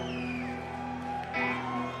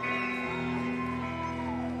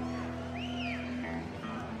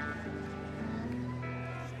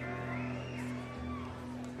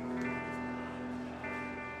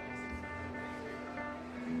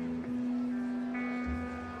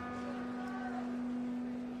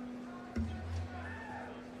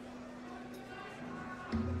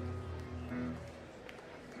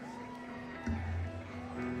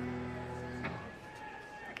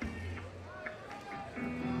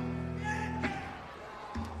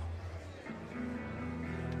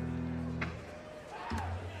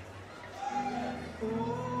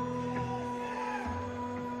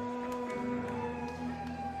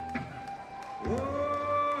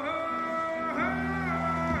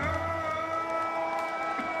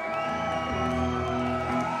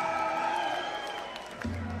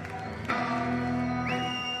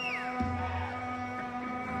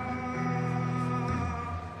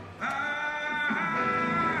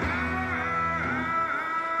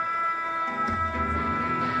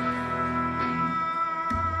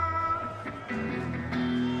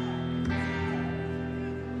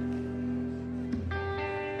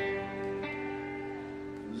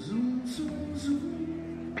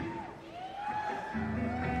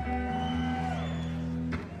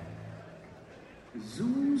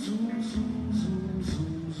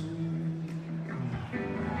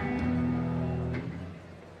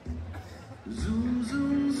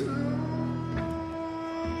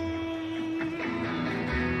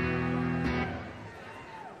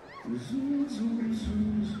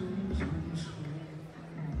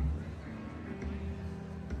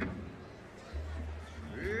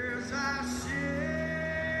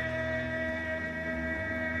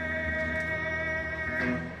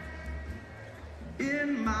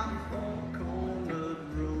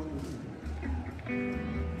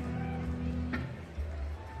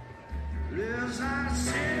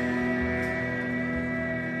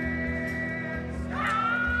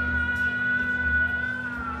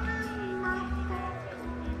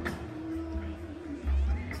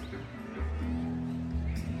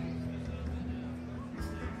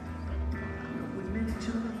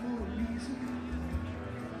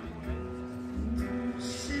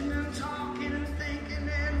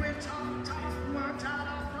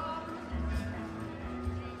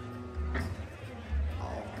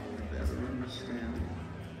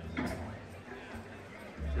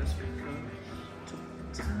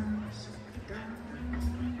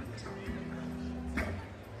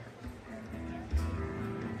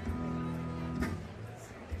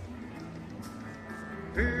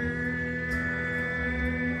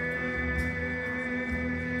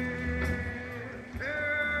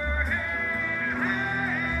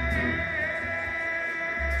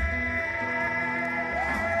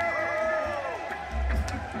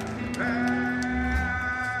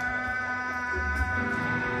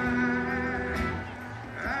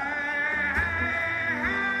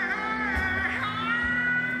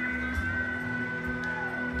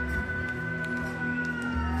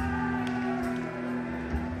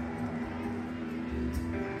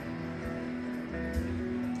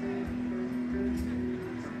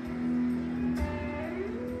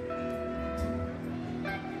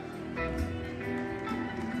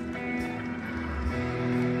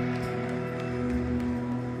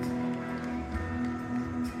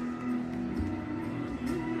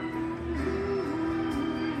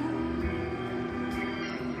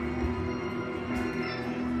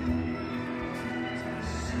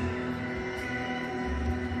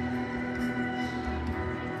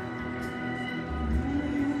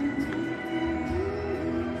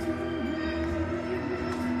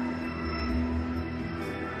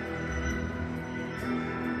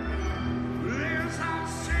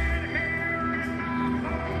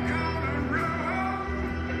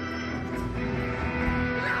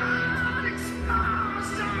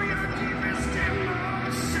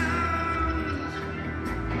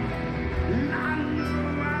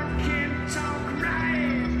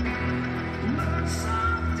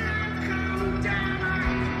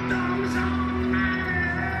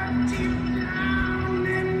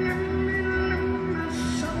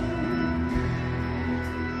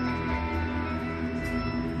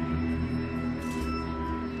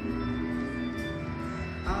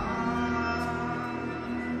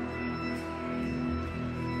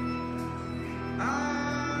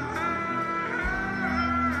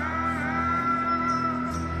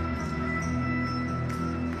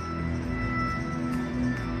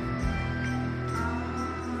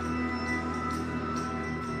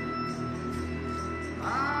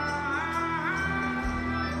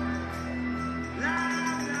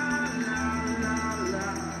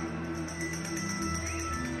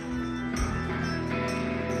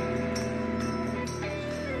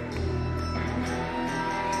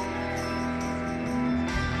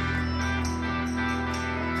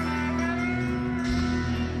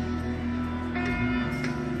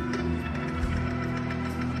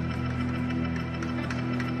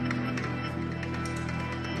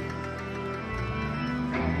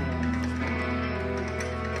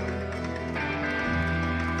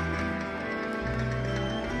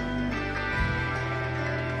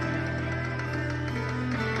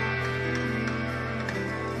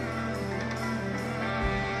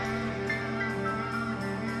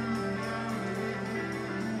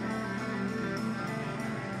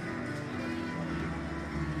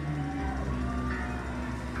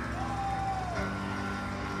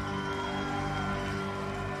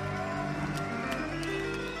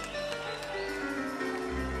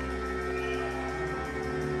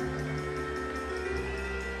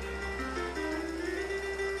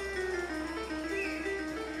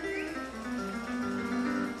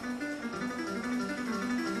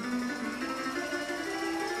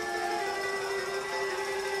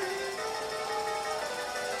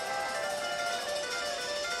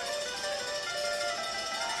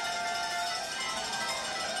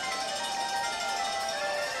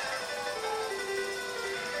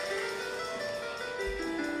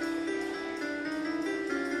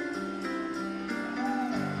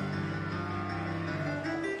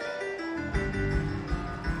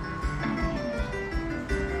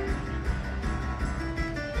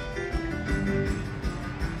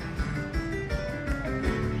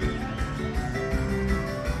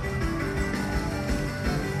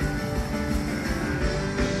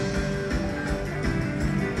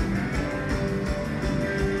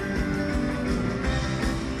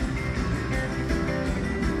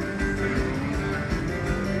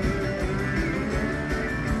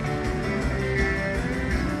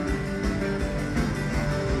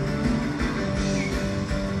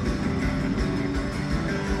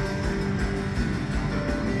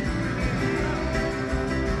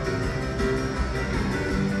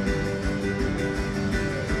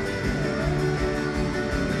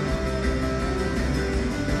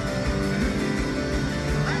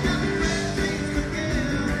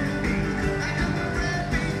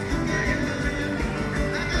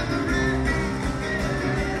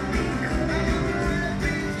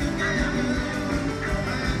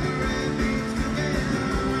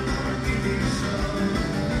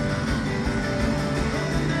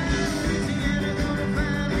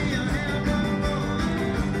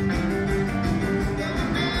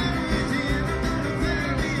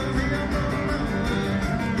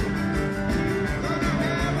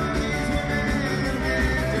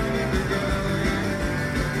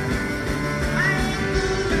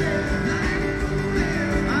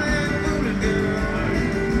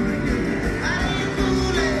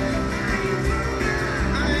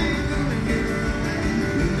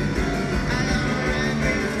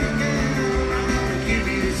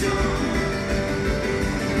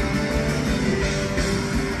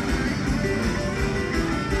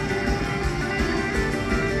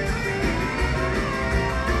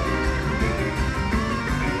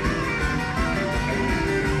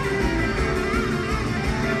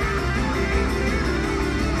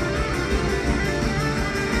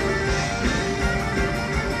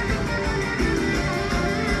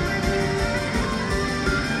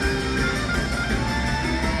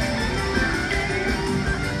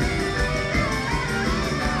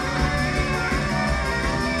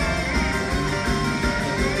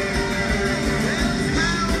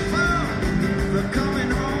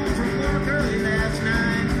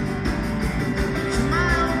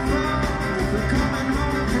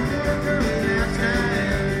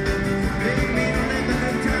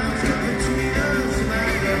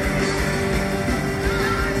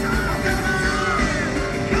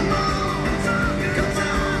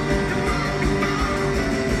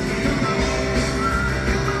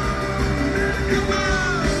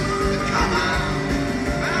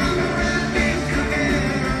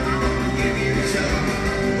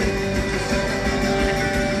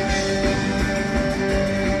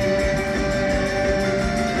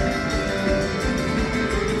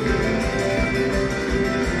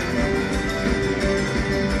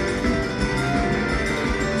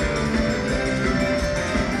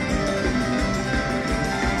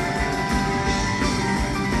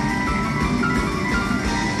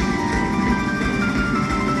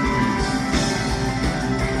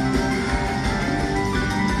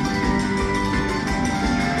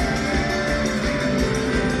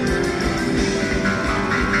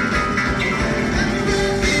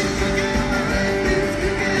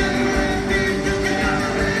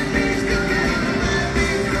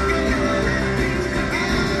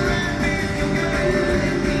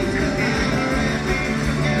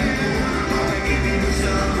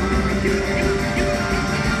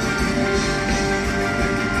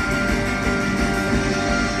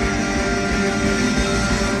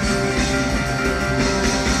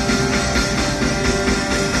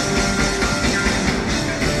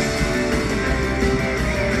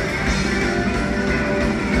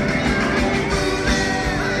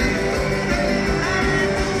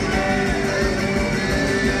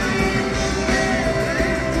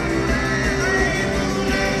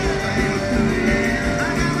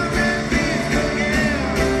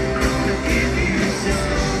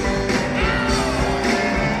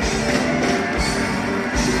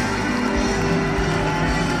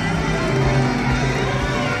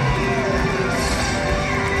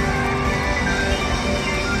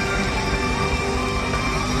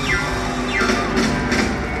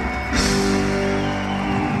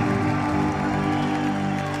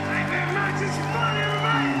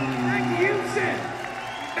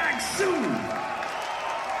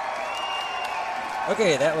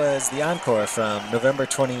 Okay, that was the encore from November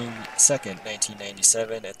 22nd,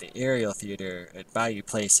 1997 at the Ariel Theater at Bayou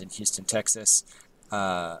Place in Houston, Texas.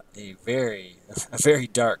 A very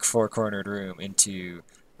dark four-cornered room into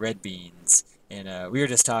Red Beans. And we were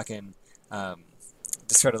just talking,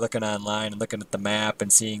 just sort of looking online and looking at the map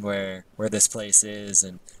and seeing where this place is.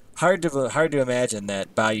 And hard to imagine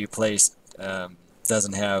that Bayou Place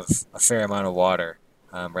doesn't have a fair amount of water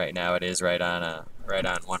right now. It is right on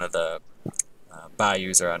one of the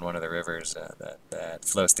bayous, or on one of the rivers that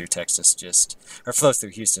flows through Texas, flows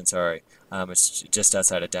through Houston. Sorry, it's just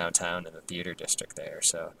outside of downtown in the theater district there.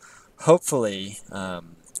 So hopefully,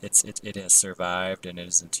 it has survived and it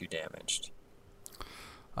isn't too damaged.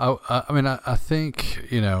 I mean, I think,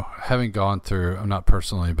 having gone through, I'm not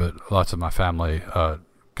personally, but lots of my family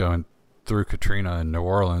going through Katrina in New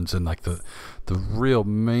Orleans, and like the real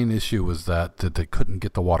main issue was that they couldn't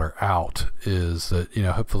get the water out. Is that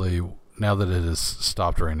hopefully, now that it has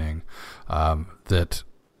stopped raining, that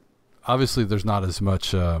obviously there's not as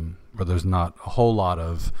much, or there's not a whole lot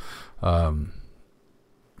of,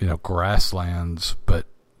 grasslands, but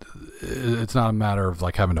it's not a matter of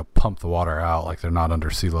like having to pump the water out. Like they're not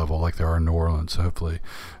under sea level like they are in New Orleans. So hopefully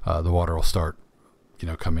the water will start,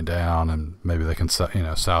 coming down, and maybe they can,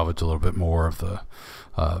 salvage a little bit more of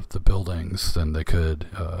the buildings than they could,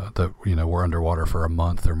 that, were underwater for a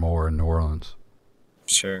month or more in New Orleans.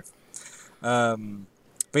 Sure. But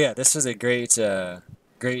yeah, this was a great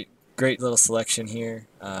little selection here.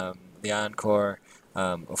 The encore,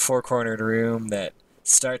 a four-cornered room that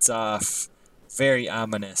starts off very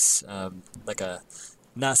ominous, like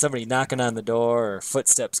not somebody knocking on the door or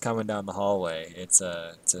footsteps coming down the hallway. It's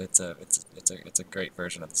a great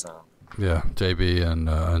version of the song. Yeah, JB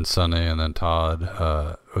and Sonny and then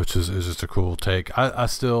Todd, which is just a cool take. I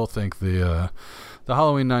still think the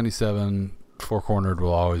Halloween '97 Four Cornered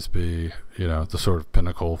will always be, the sort of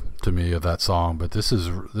pinnacle to me of that song. But this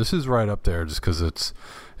is right up there just because it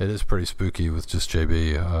is pretty spooky with just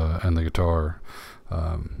JB and the guitar,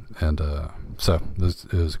 so this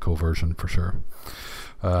is a cool version for sure.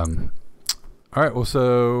 All right, well,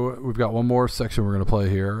 so we've got one more section we're going to play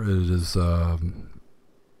here. It is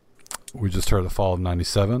we just heard the fall of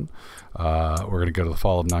 '97. We're going to go to the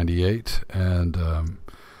fall of '98, and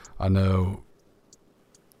I know.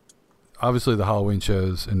 Obviously, the Halloween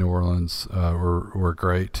shows in New Orleans were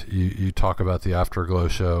great. You talk about the Afterglow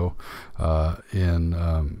show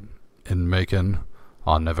in Macon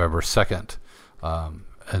on November 2nd,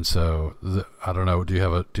 and so I don't know. Do you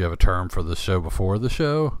have a term for the show before the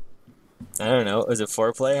show? I don't know. Was it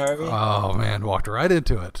foreplay, Harvey? Oh man, walked right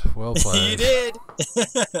into it. Well played. You did.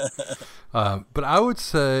 But I would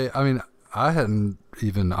say, I mean, I hadn't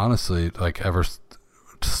even honestly ever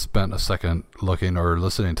spent a second looking or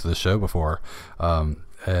listening to the show before,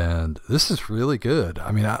 and this is really good.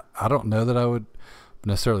 I mean, I don't know that I would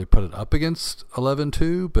necessarily put it up against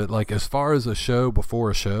 11-2, but as far as a show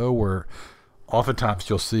before a show, where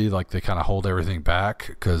oftentimes you'll see they kind of hold everything back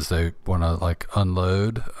because they want to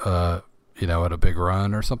unload at a big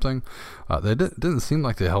run or something, they didn't seem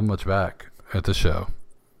like they held much back at the show.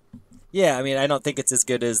 Yeah, I mean, I don't think it's as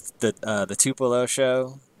good as the Tupelo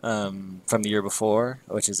show from the year before,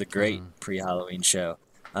 which is a great pre-Halloween show.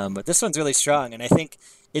 But this one's really strong, and I think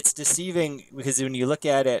it's deceiving because when you look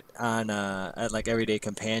at it on at Everyday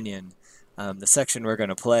Companion, the section we're going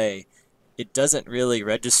to play, it doesn't really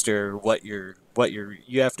register you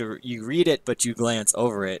read it, but you glance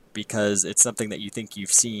over it because it's something that you think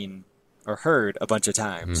you've seen or heard a bunch of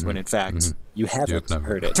times, when in fact you haven't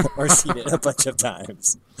heard it or seen it a bunch of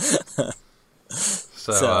times.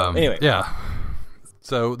 So anyway, yeah.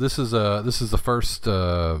 So this is the first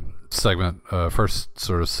segment, first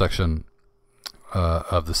sort of section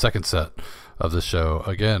of the second set of the show.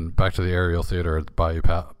 Again, back to the Ariel Theater at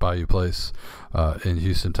Bayou Place in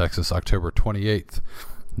Houston, Texas, October 28th,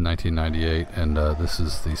 1998, and this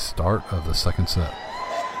is the start of the second set.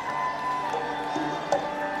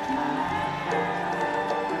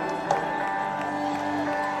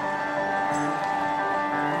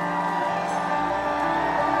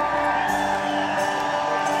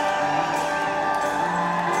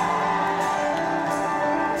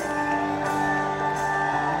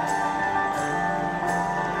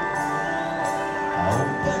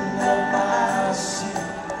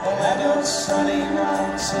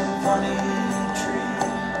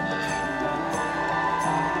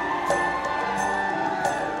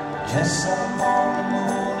 Guess I'm on the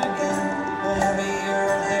moon again. The heavy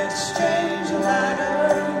earth exchange, a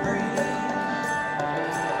lighter breeze.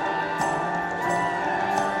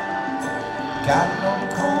 Got no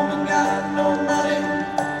comb and got no money.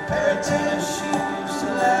 Pair of tennis shoes to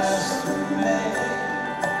last through May.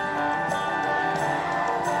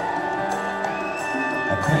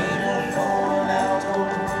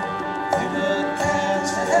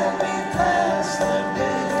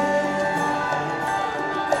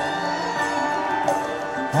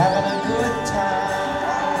 having a good time.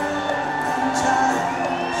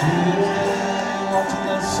 Tuesday, watching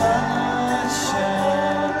the sun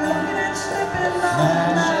shine.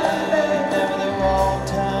 Monday, never the wrong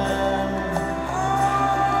time.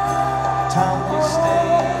 Time we stay,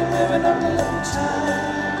 living a little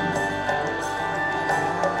time.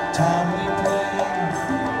 Time we play.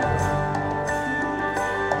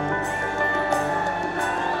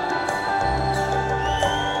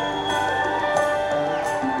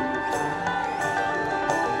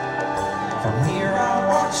 From here I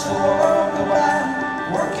watch the world go by,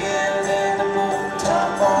 working in the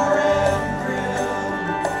noontime bar and grill.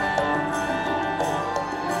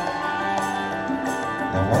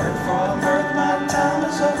 The word from earth, my time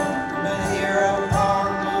is up, but here upon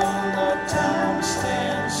moon the time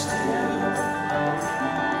stands still.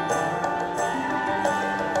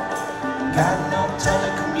 Got no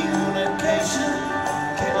telecommunication,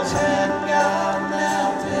 cables hadn't gotten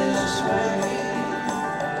out this way.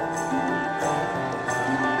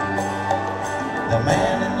 The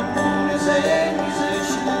man in the moon is a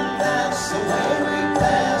musician, and that's the way we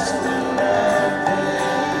pass through our day.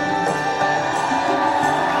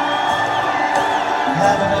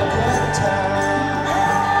 Having a good time.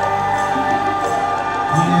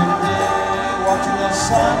 Here today, watching the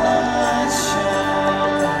sunlight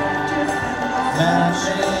shine.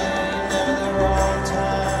 Monday, never the wrong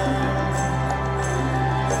time.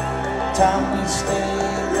 Time we stay,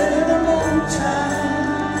 living a long time.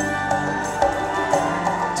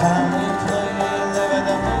 Time we play, living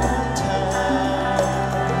the moon time.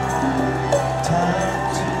 Time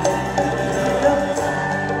to live it up.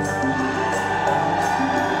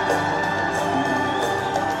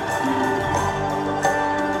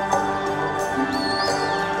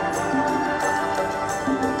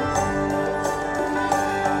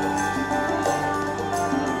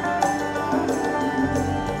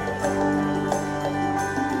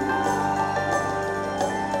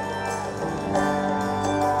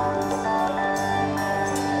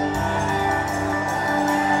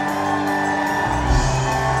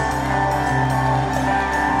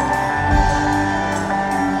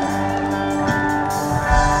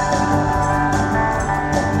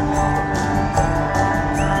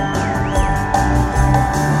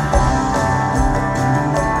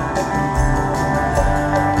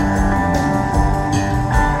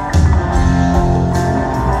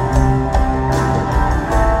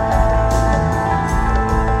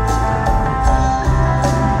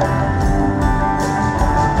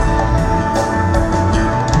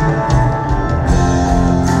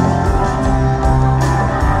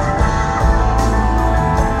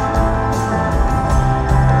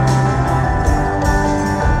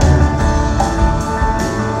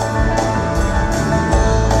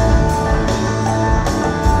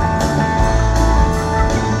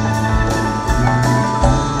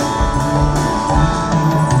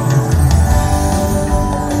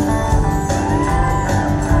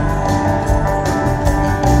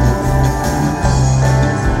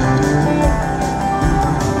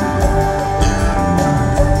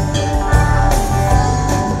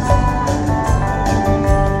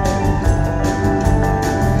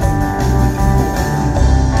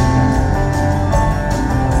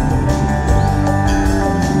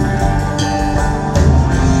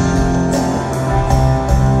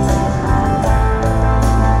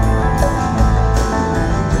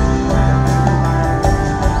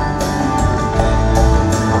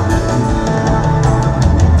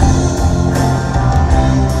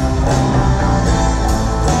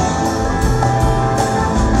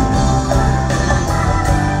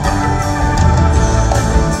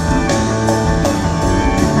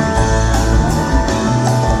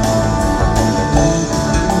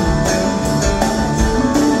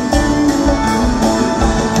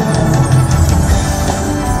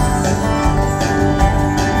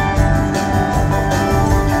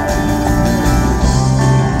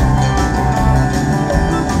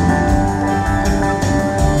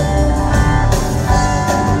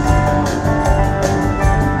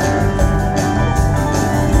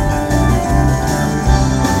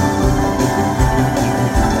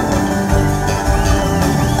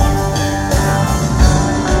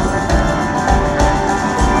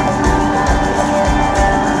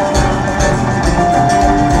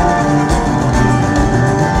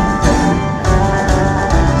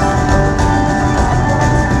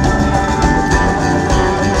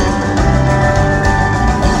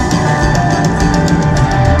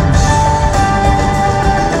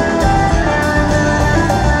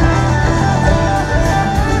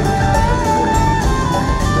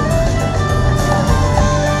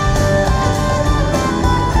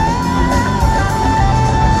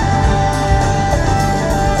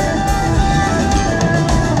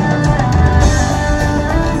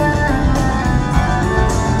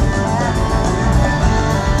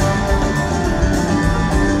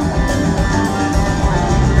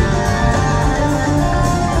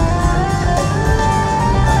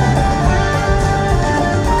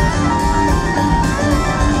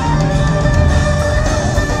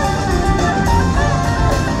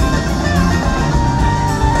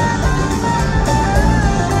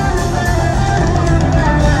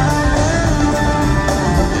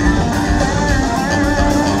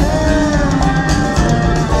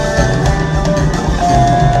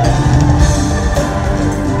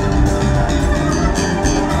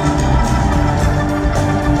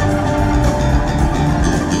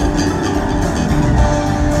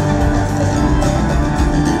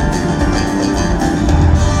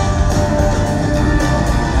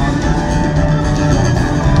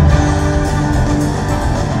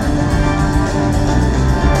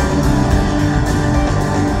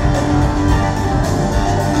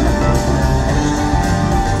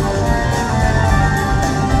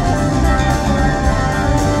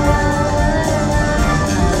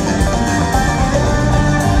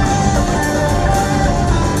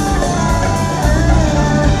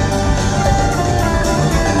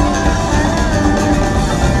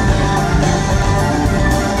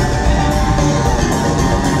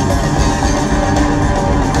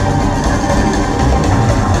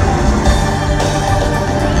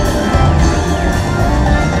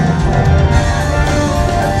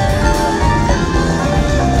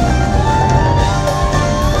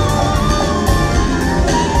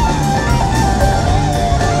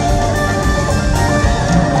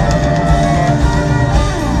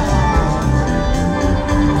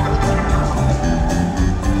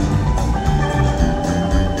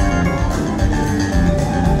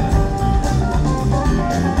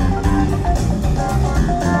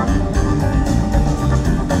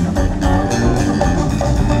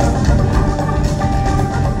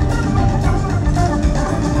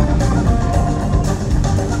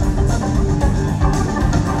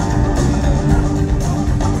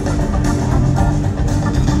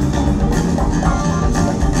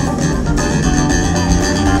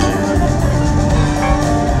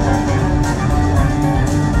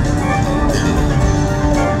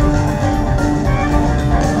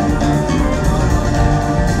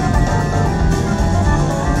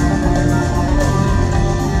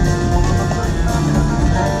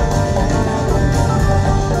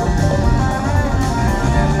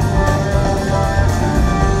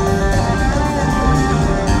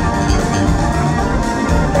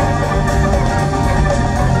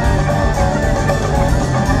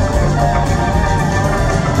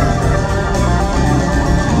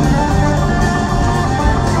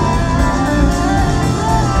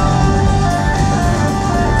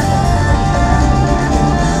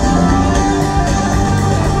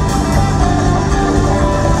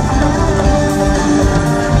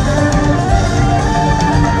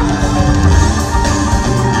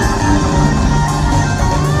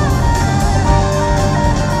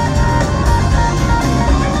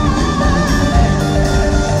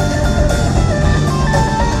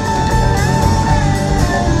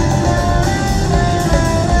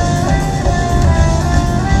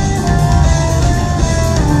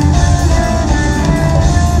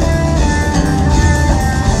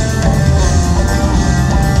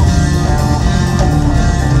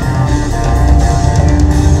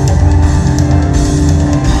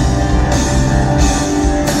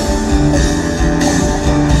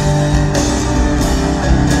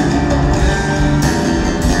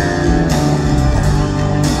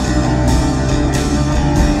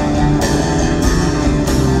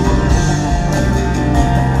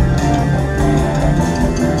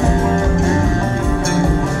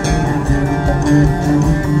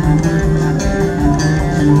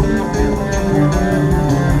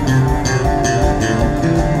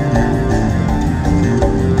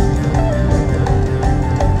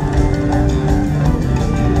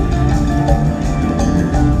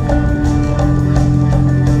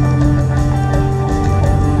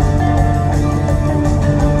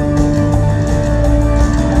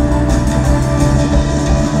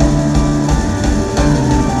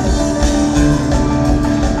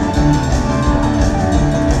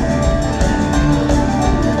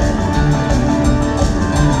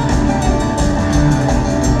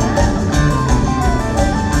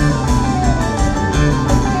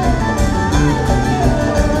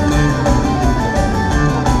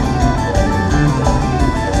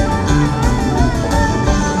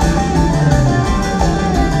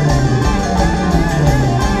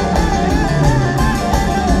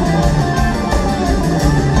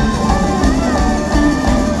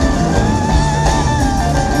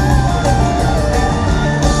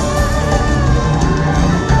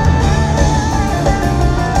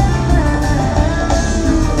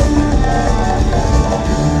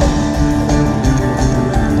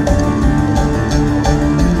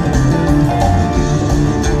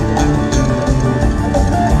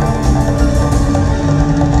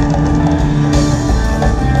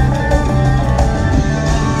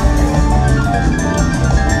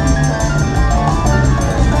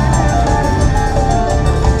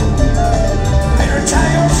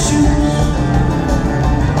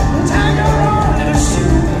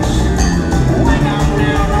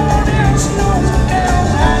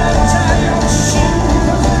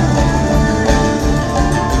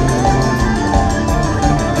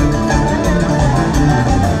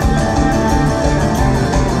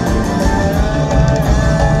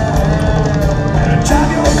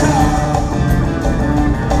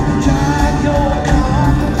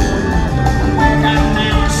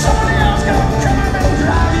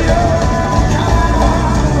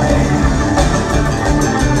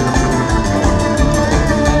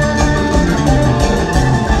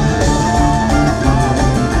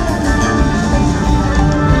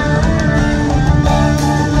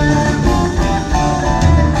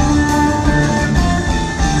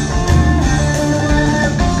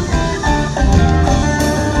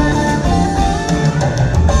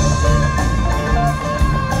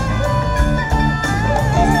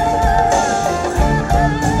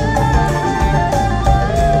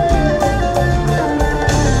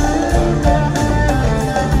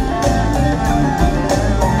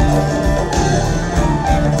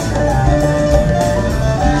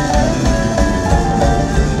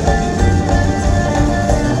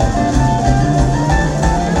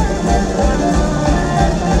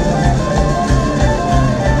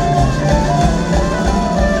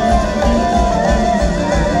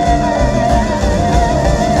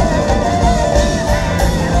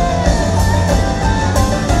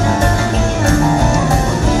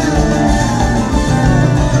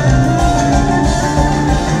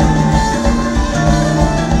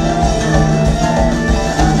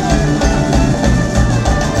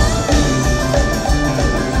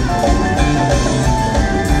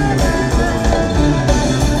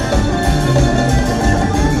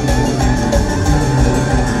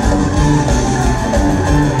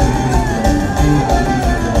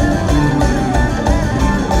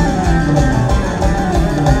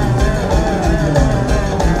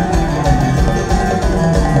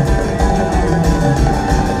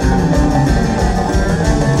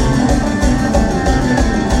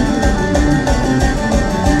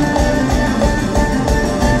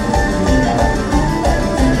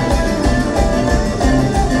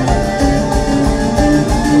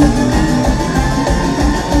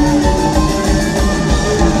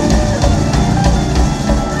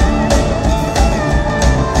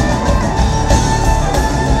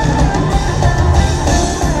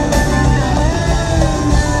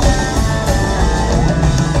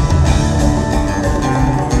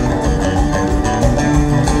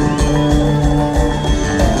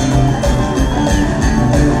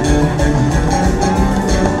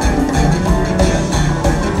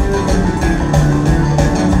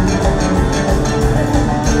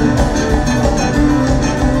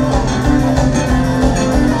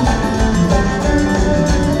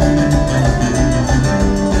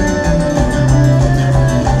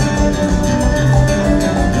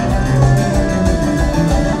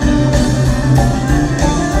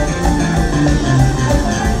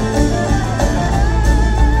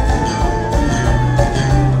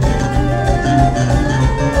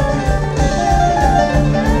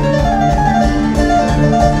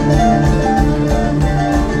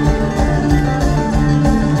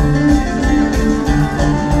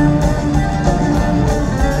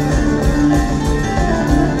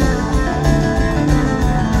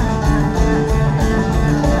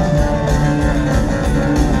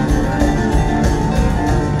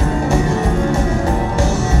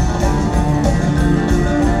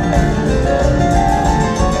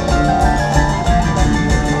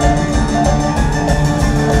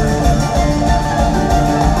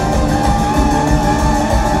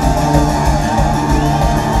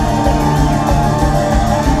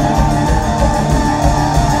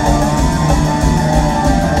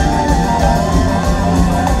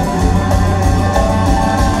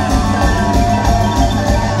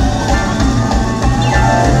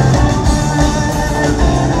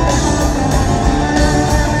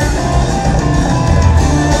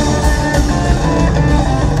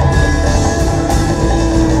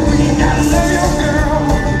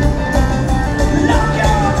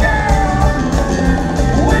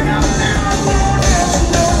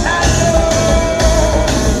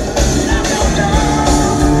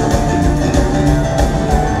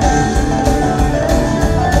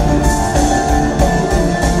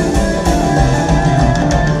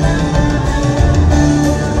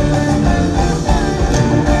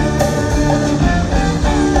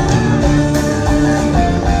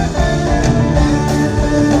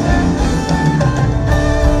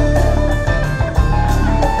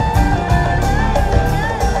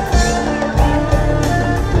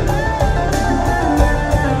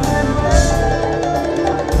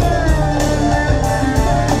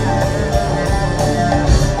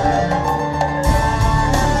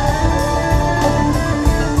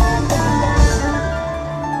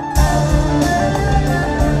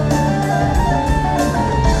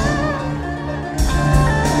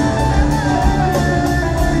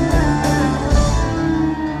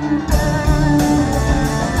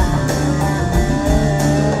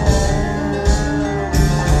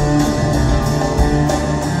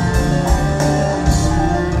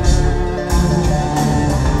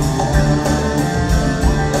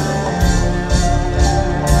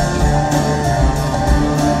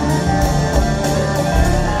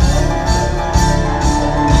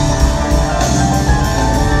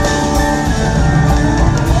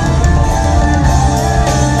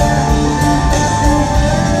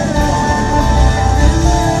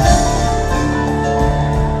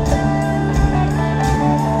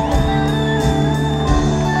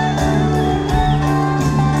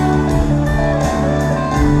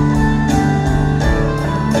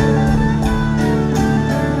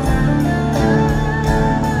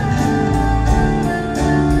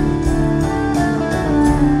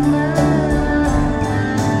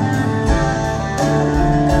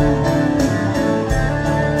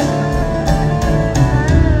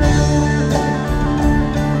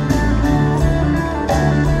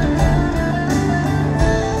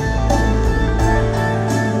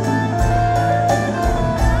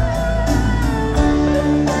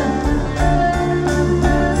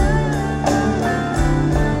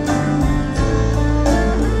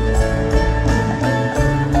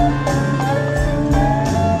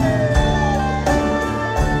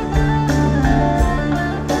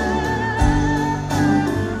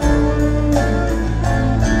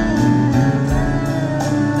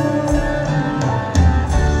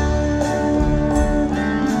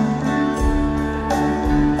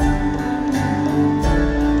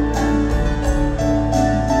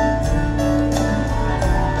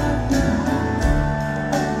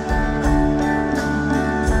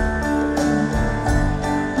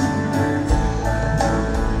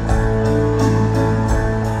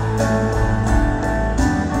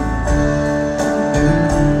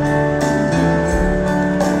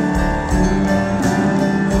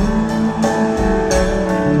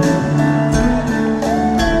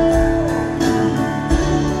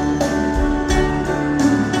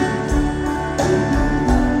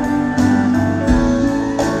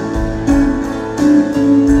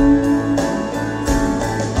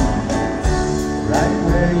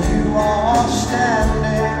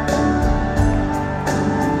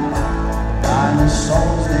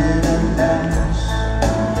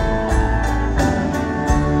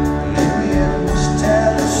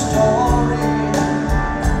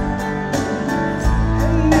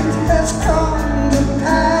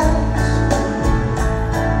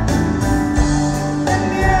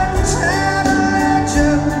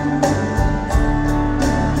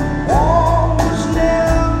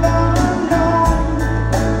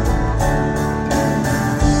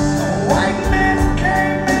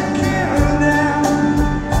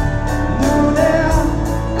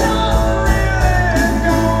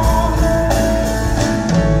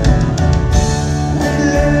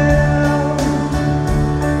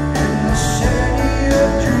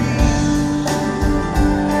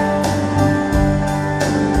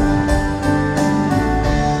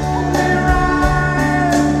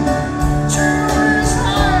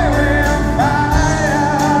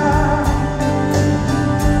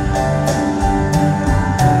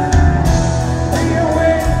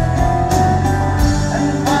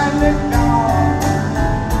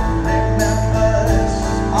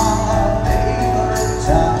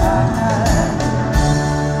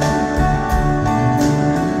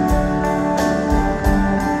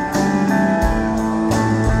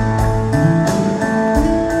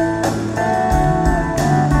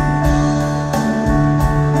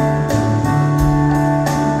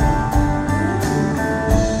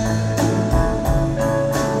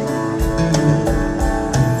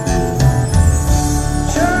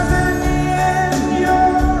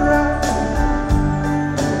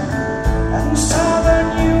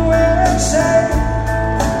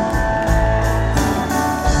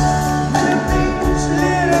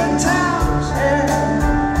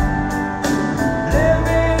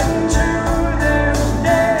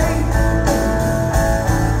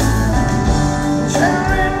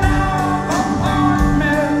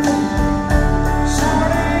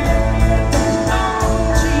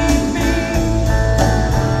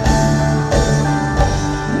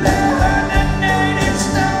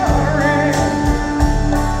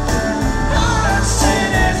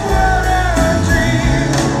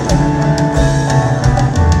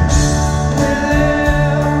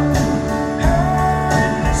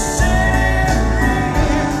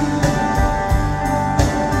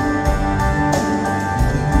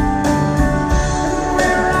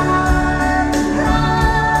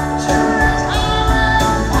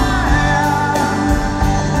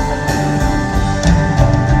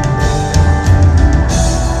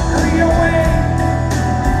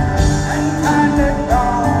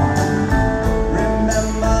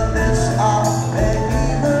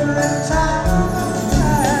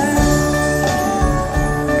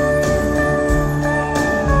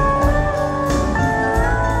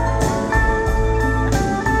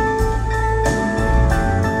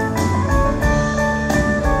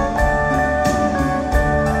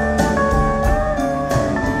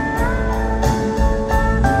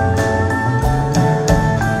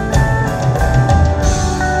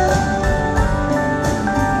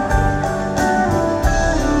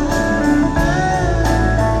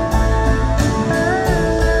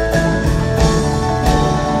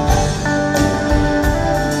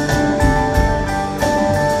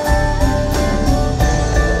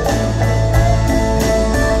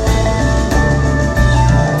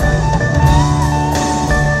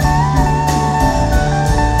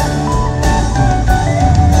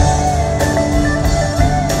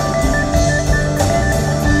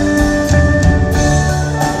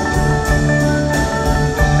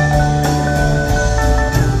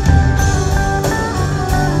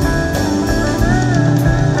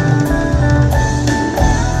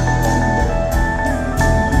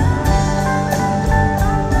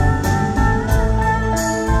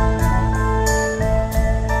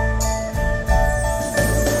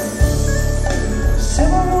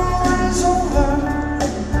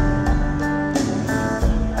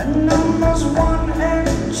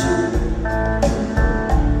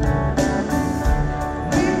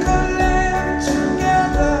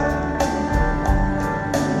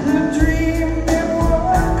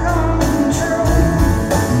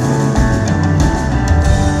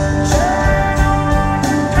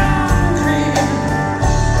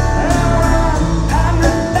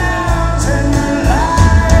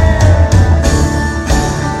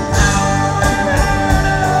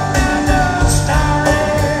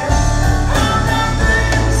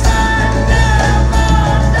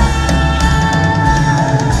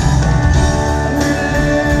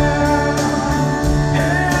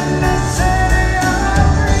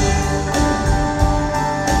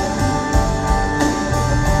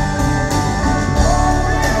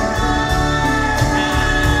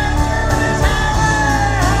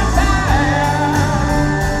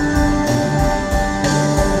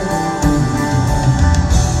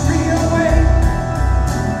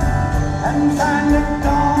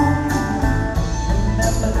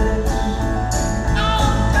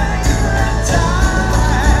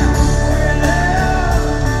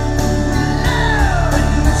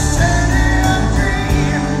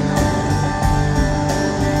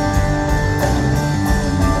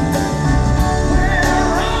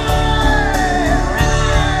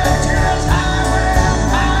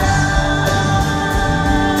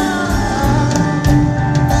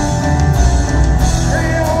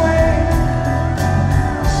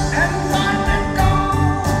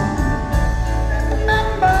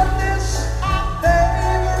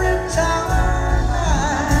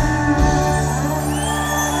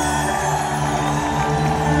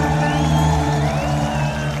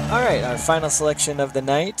 right, our final selection of the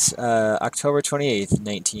night, October 28th,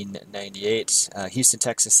 1998, Houston,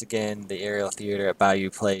 Texas again, the Ariel Theater at Bayou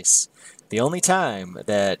Place. The only time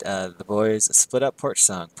that the boys split up Porch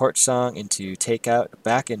Song into Takeout,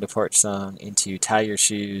 back into Porch Song, into Tie Your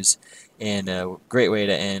Shoes, and a great way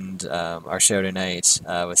to end our show tonight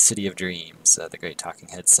with City of Dreams, the great Talking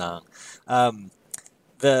Heads song.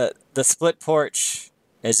 The split porch,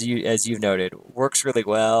 as you've noted, works really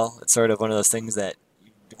well. It's sort of one of those things that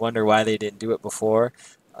you wonder why they didn't do it before.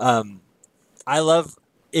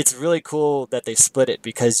 It's really cool that they split it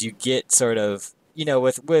because you get sort of,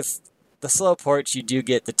 with the slow porch, you do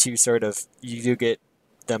get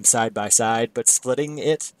them side by side, but splitting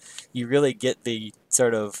it, you really get the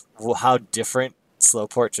sort of how different slow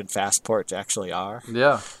porch and fast porch actually are.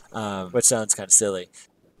 Yeah. Which sounds kind of silly.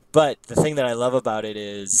 But the thing that I love about it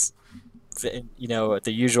is, the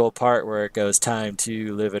usual part where it goes time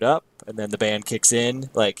to live it up, and then the band kicks in,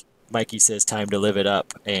 like Mikey says, time to live it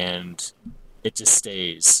up, and it just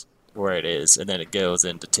stays where it is, and then it goes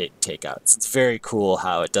into takeouts. It's very cool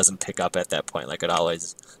how it doesn't pick up at that point like it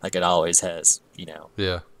always has,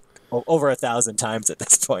 Yeah. over 1,000 times at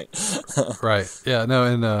this point. Right. Yeah. No.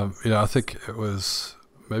 And I think it was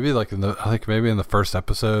maybe in the first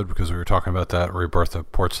episode, because we were talking about that rebirth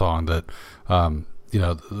of Porch Song, that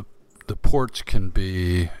the porch can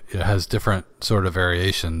be, it has different sort of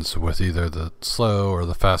variations with either the slow or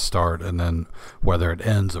the fast start, and then whether it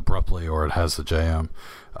ends abruptly or it has the jam.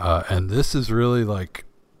 And this is really like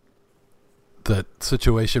the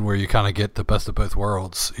situation where you kind of get the best of both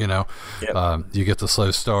worlds, Yep. You get the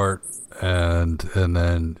slow start, and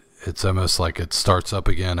then it's almost like it starts up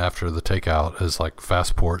again after the takeout as like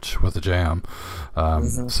fast porch with a jam.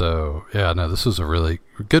 So yeah, no, this was a really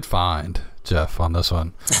good find, Jeff, on this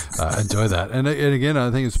one. Enjoy that. And again,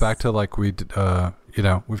 I think it's back to like we've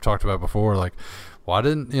talked about before, like, why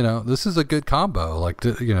didn't, this is a good combo, like,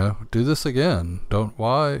 do this again.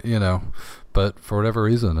 But for whatever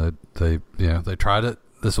reason, they tried it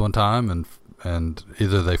this one time and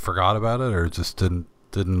either they forgot about it or just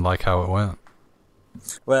didn't like how it went.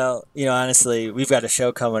 Well, honestly, we've got a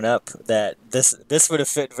show coming up that this would have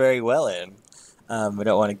fit very well in. We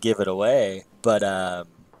don't want to give it away, but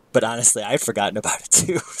honestly, I'd forgotten about it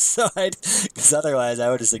too. So because otherwise I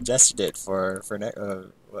would have suggested it for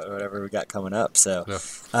whatever we got coming up. So,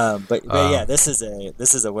 yeah. But yeah, this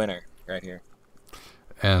is a winner right here.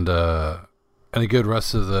 And a good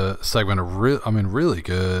rest of the segment. Really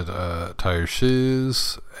good. Tie Your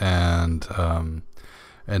Shoes, and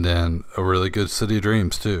then a really good City of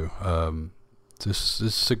Dreams too. This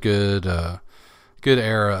is a good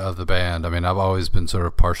era of the band. I mean, I've always been sort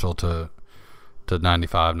of partial to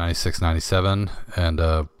 95, 96, 97, and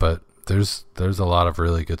but there's a lot of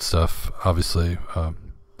really good stuff. Obviously,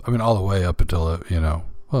 all the way up until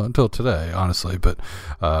until today, honestly. But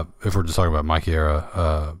if we're just talking about Mikey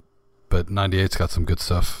era, but 98's got some good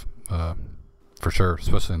stuff for sure,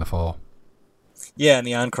 especially in the fall. Yeah, and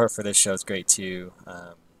the encore for this show is great too.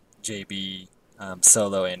 JB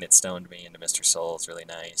solo and It Stoned Me into Mr. Soul is really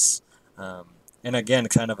nice. And again,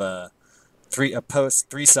 kind of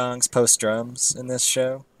three songs post drums in this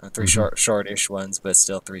show. Three short-ish ones, but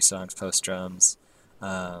still 3 songs post drums.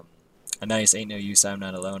 A nice Ain't No Use I'm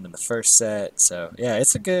Not Alone in the first set. So yeah,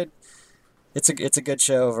 it's a good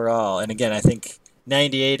show overall. And again, I think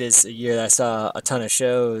 98 is a year that I saw a ton of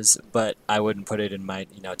shows, but I wouldn't put it in my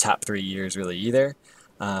top 3 years really either.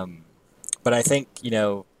 But I think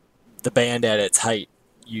the band at its height,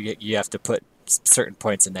 you have to put certain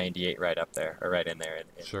points in 98 right up there, or right in there in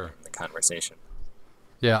the conversation.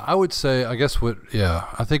 Yeah, I would say, I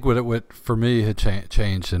think what for me had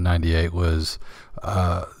changed in 98 was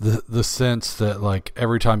the sense that like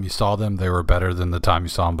every time you saw them, they were better than the time you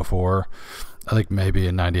saw them before. I think maybe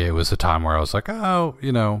in 98 was the time where I was like,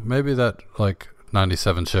 maybe that like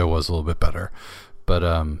 97 show was a little bit better, but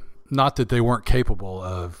not that they weren't capable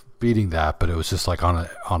of beating that, but it was just like on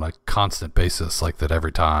a constant basis, like that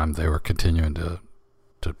every time they were continuing to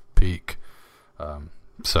peak.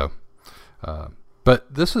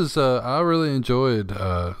 But this is I really enjoyed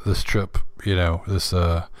this trip, this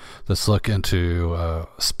look into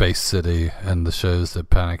Space City and the shows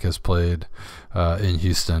that Panic has played in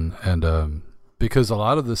Houston, and because a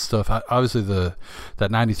lot of this stuff, obviously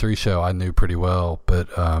that 93 show I knew pretty well, but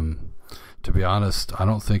to be honest, I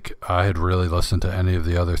don't think I had really listened to any of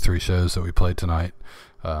the other 3 shows that we played tonight,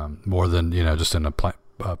 more than just in a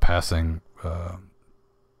passing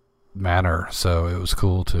manner. So it was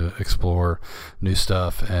cool to explore new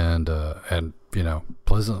stuff and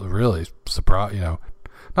pleasantly really surprised,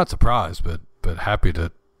 not surprised, but happy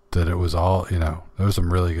that it was all, there was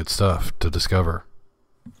some really good stuff to discover.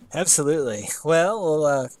 Absolutely. Well,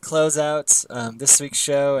 we'll close out this week's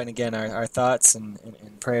show, and again, our thoughts and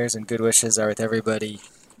prayers and good wishes are with everybody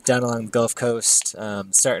down along the Gulf Coast,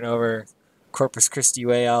 starting over Corpus Christi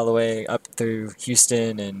way all the way up through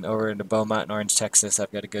Houston and over into Beaumont and Orange, Texas.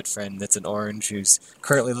 I've got a good friend that's in Orange who's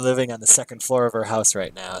currently living on the second floor of her house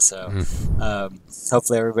right now. So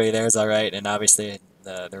hopefully everybody there is all right. And obviously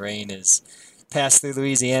the rain is passed through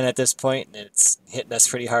Louisiana at this point, and it's hitting us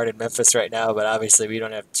pretty hard in Memphis right now. But obviously we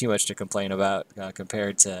don't have too much to complain about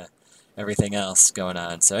compared to everything else going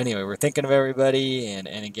on. So anyway, we're thinking of everybody. And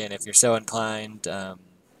again, if you're so inclined,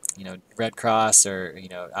 Red Cross or,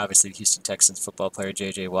 obviously Houston Texans football player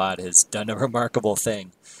J.J. Watt has done a remarkable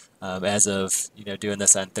thing as of, doing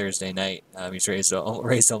this on Thursday night. He's raised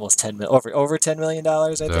almost over $10 million,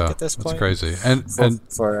 I think, at this point. That's crazy.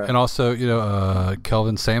 And also,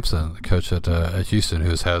 Kelvin Sampson, the coach at Houston,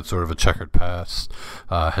 who's had sort of a checkered past,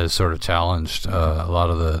 has sort of challenged a lot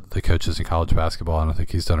of the coaches in college basketball, and I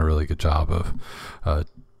think he's done a really good job of,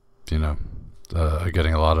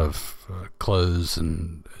 getting a lot of clothes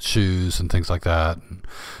and shoes and things like that. And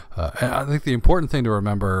I think the important thing to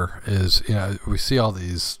remember is, we see all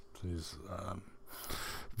these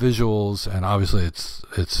visuals, and obviously it's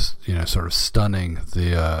sort of stunning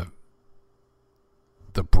the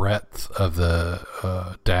breadth of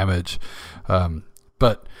the damage,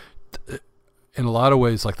 but in a lot of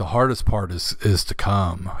ways, like, the hardest part is to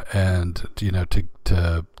come, and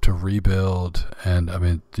to rebuild. And I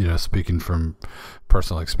mean, speaking from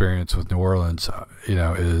personal experience with New Orleans,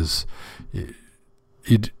 is you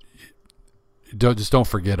don't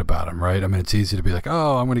forget about them, right? I mean, it's easy to be like,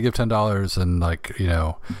 oh, I'm going to give $10, and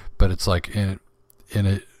but it's like in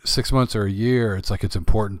 6 months or a year, it's like it's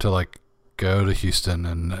important to like go to Houston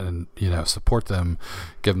and support them,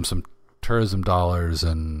 give them some tourism dollars,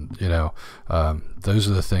 and those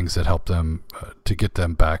are the things that help them to get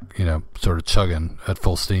them back, sort of chugging at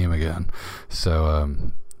full steam again.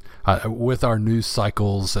 So with our news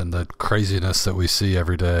cycles and the craziness that we see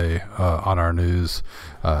every day on our news,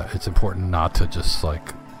 it's important not to just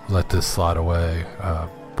like let this slide away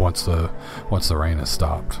once the rain has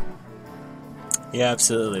stopped. Yeah,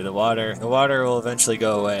 absolutely. The water will eventually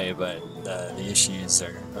go away, but the issues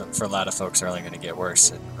are, for a lot of folks, are only going to get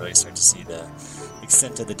worse, and really start to see the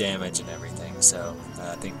extent of the damage and everything. So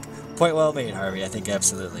I think point well made, Harvey. I think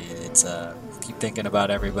absolutely it's keep thinking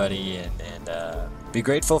about everybody and be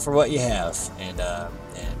grateful for what you have, and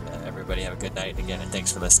everybody have a good night again, and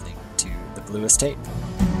thanks for listening to The Bluest Tape.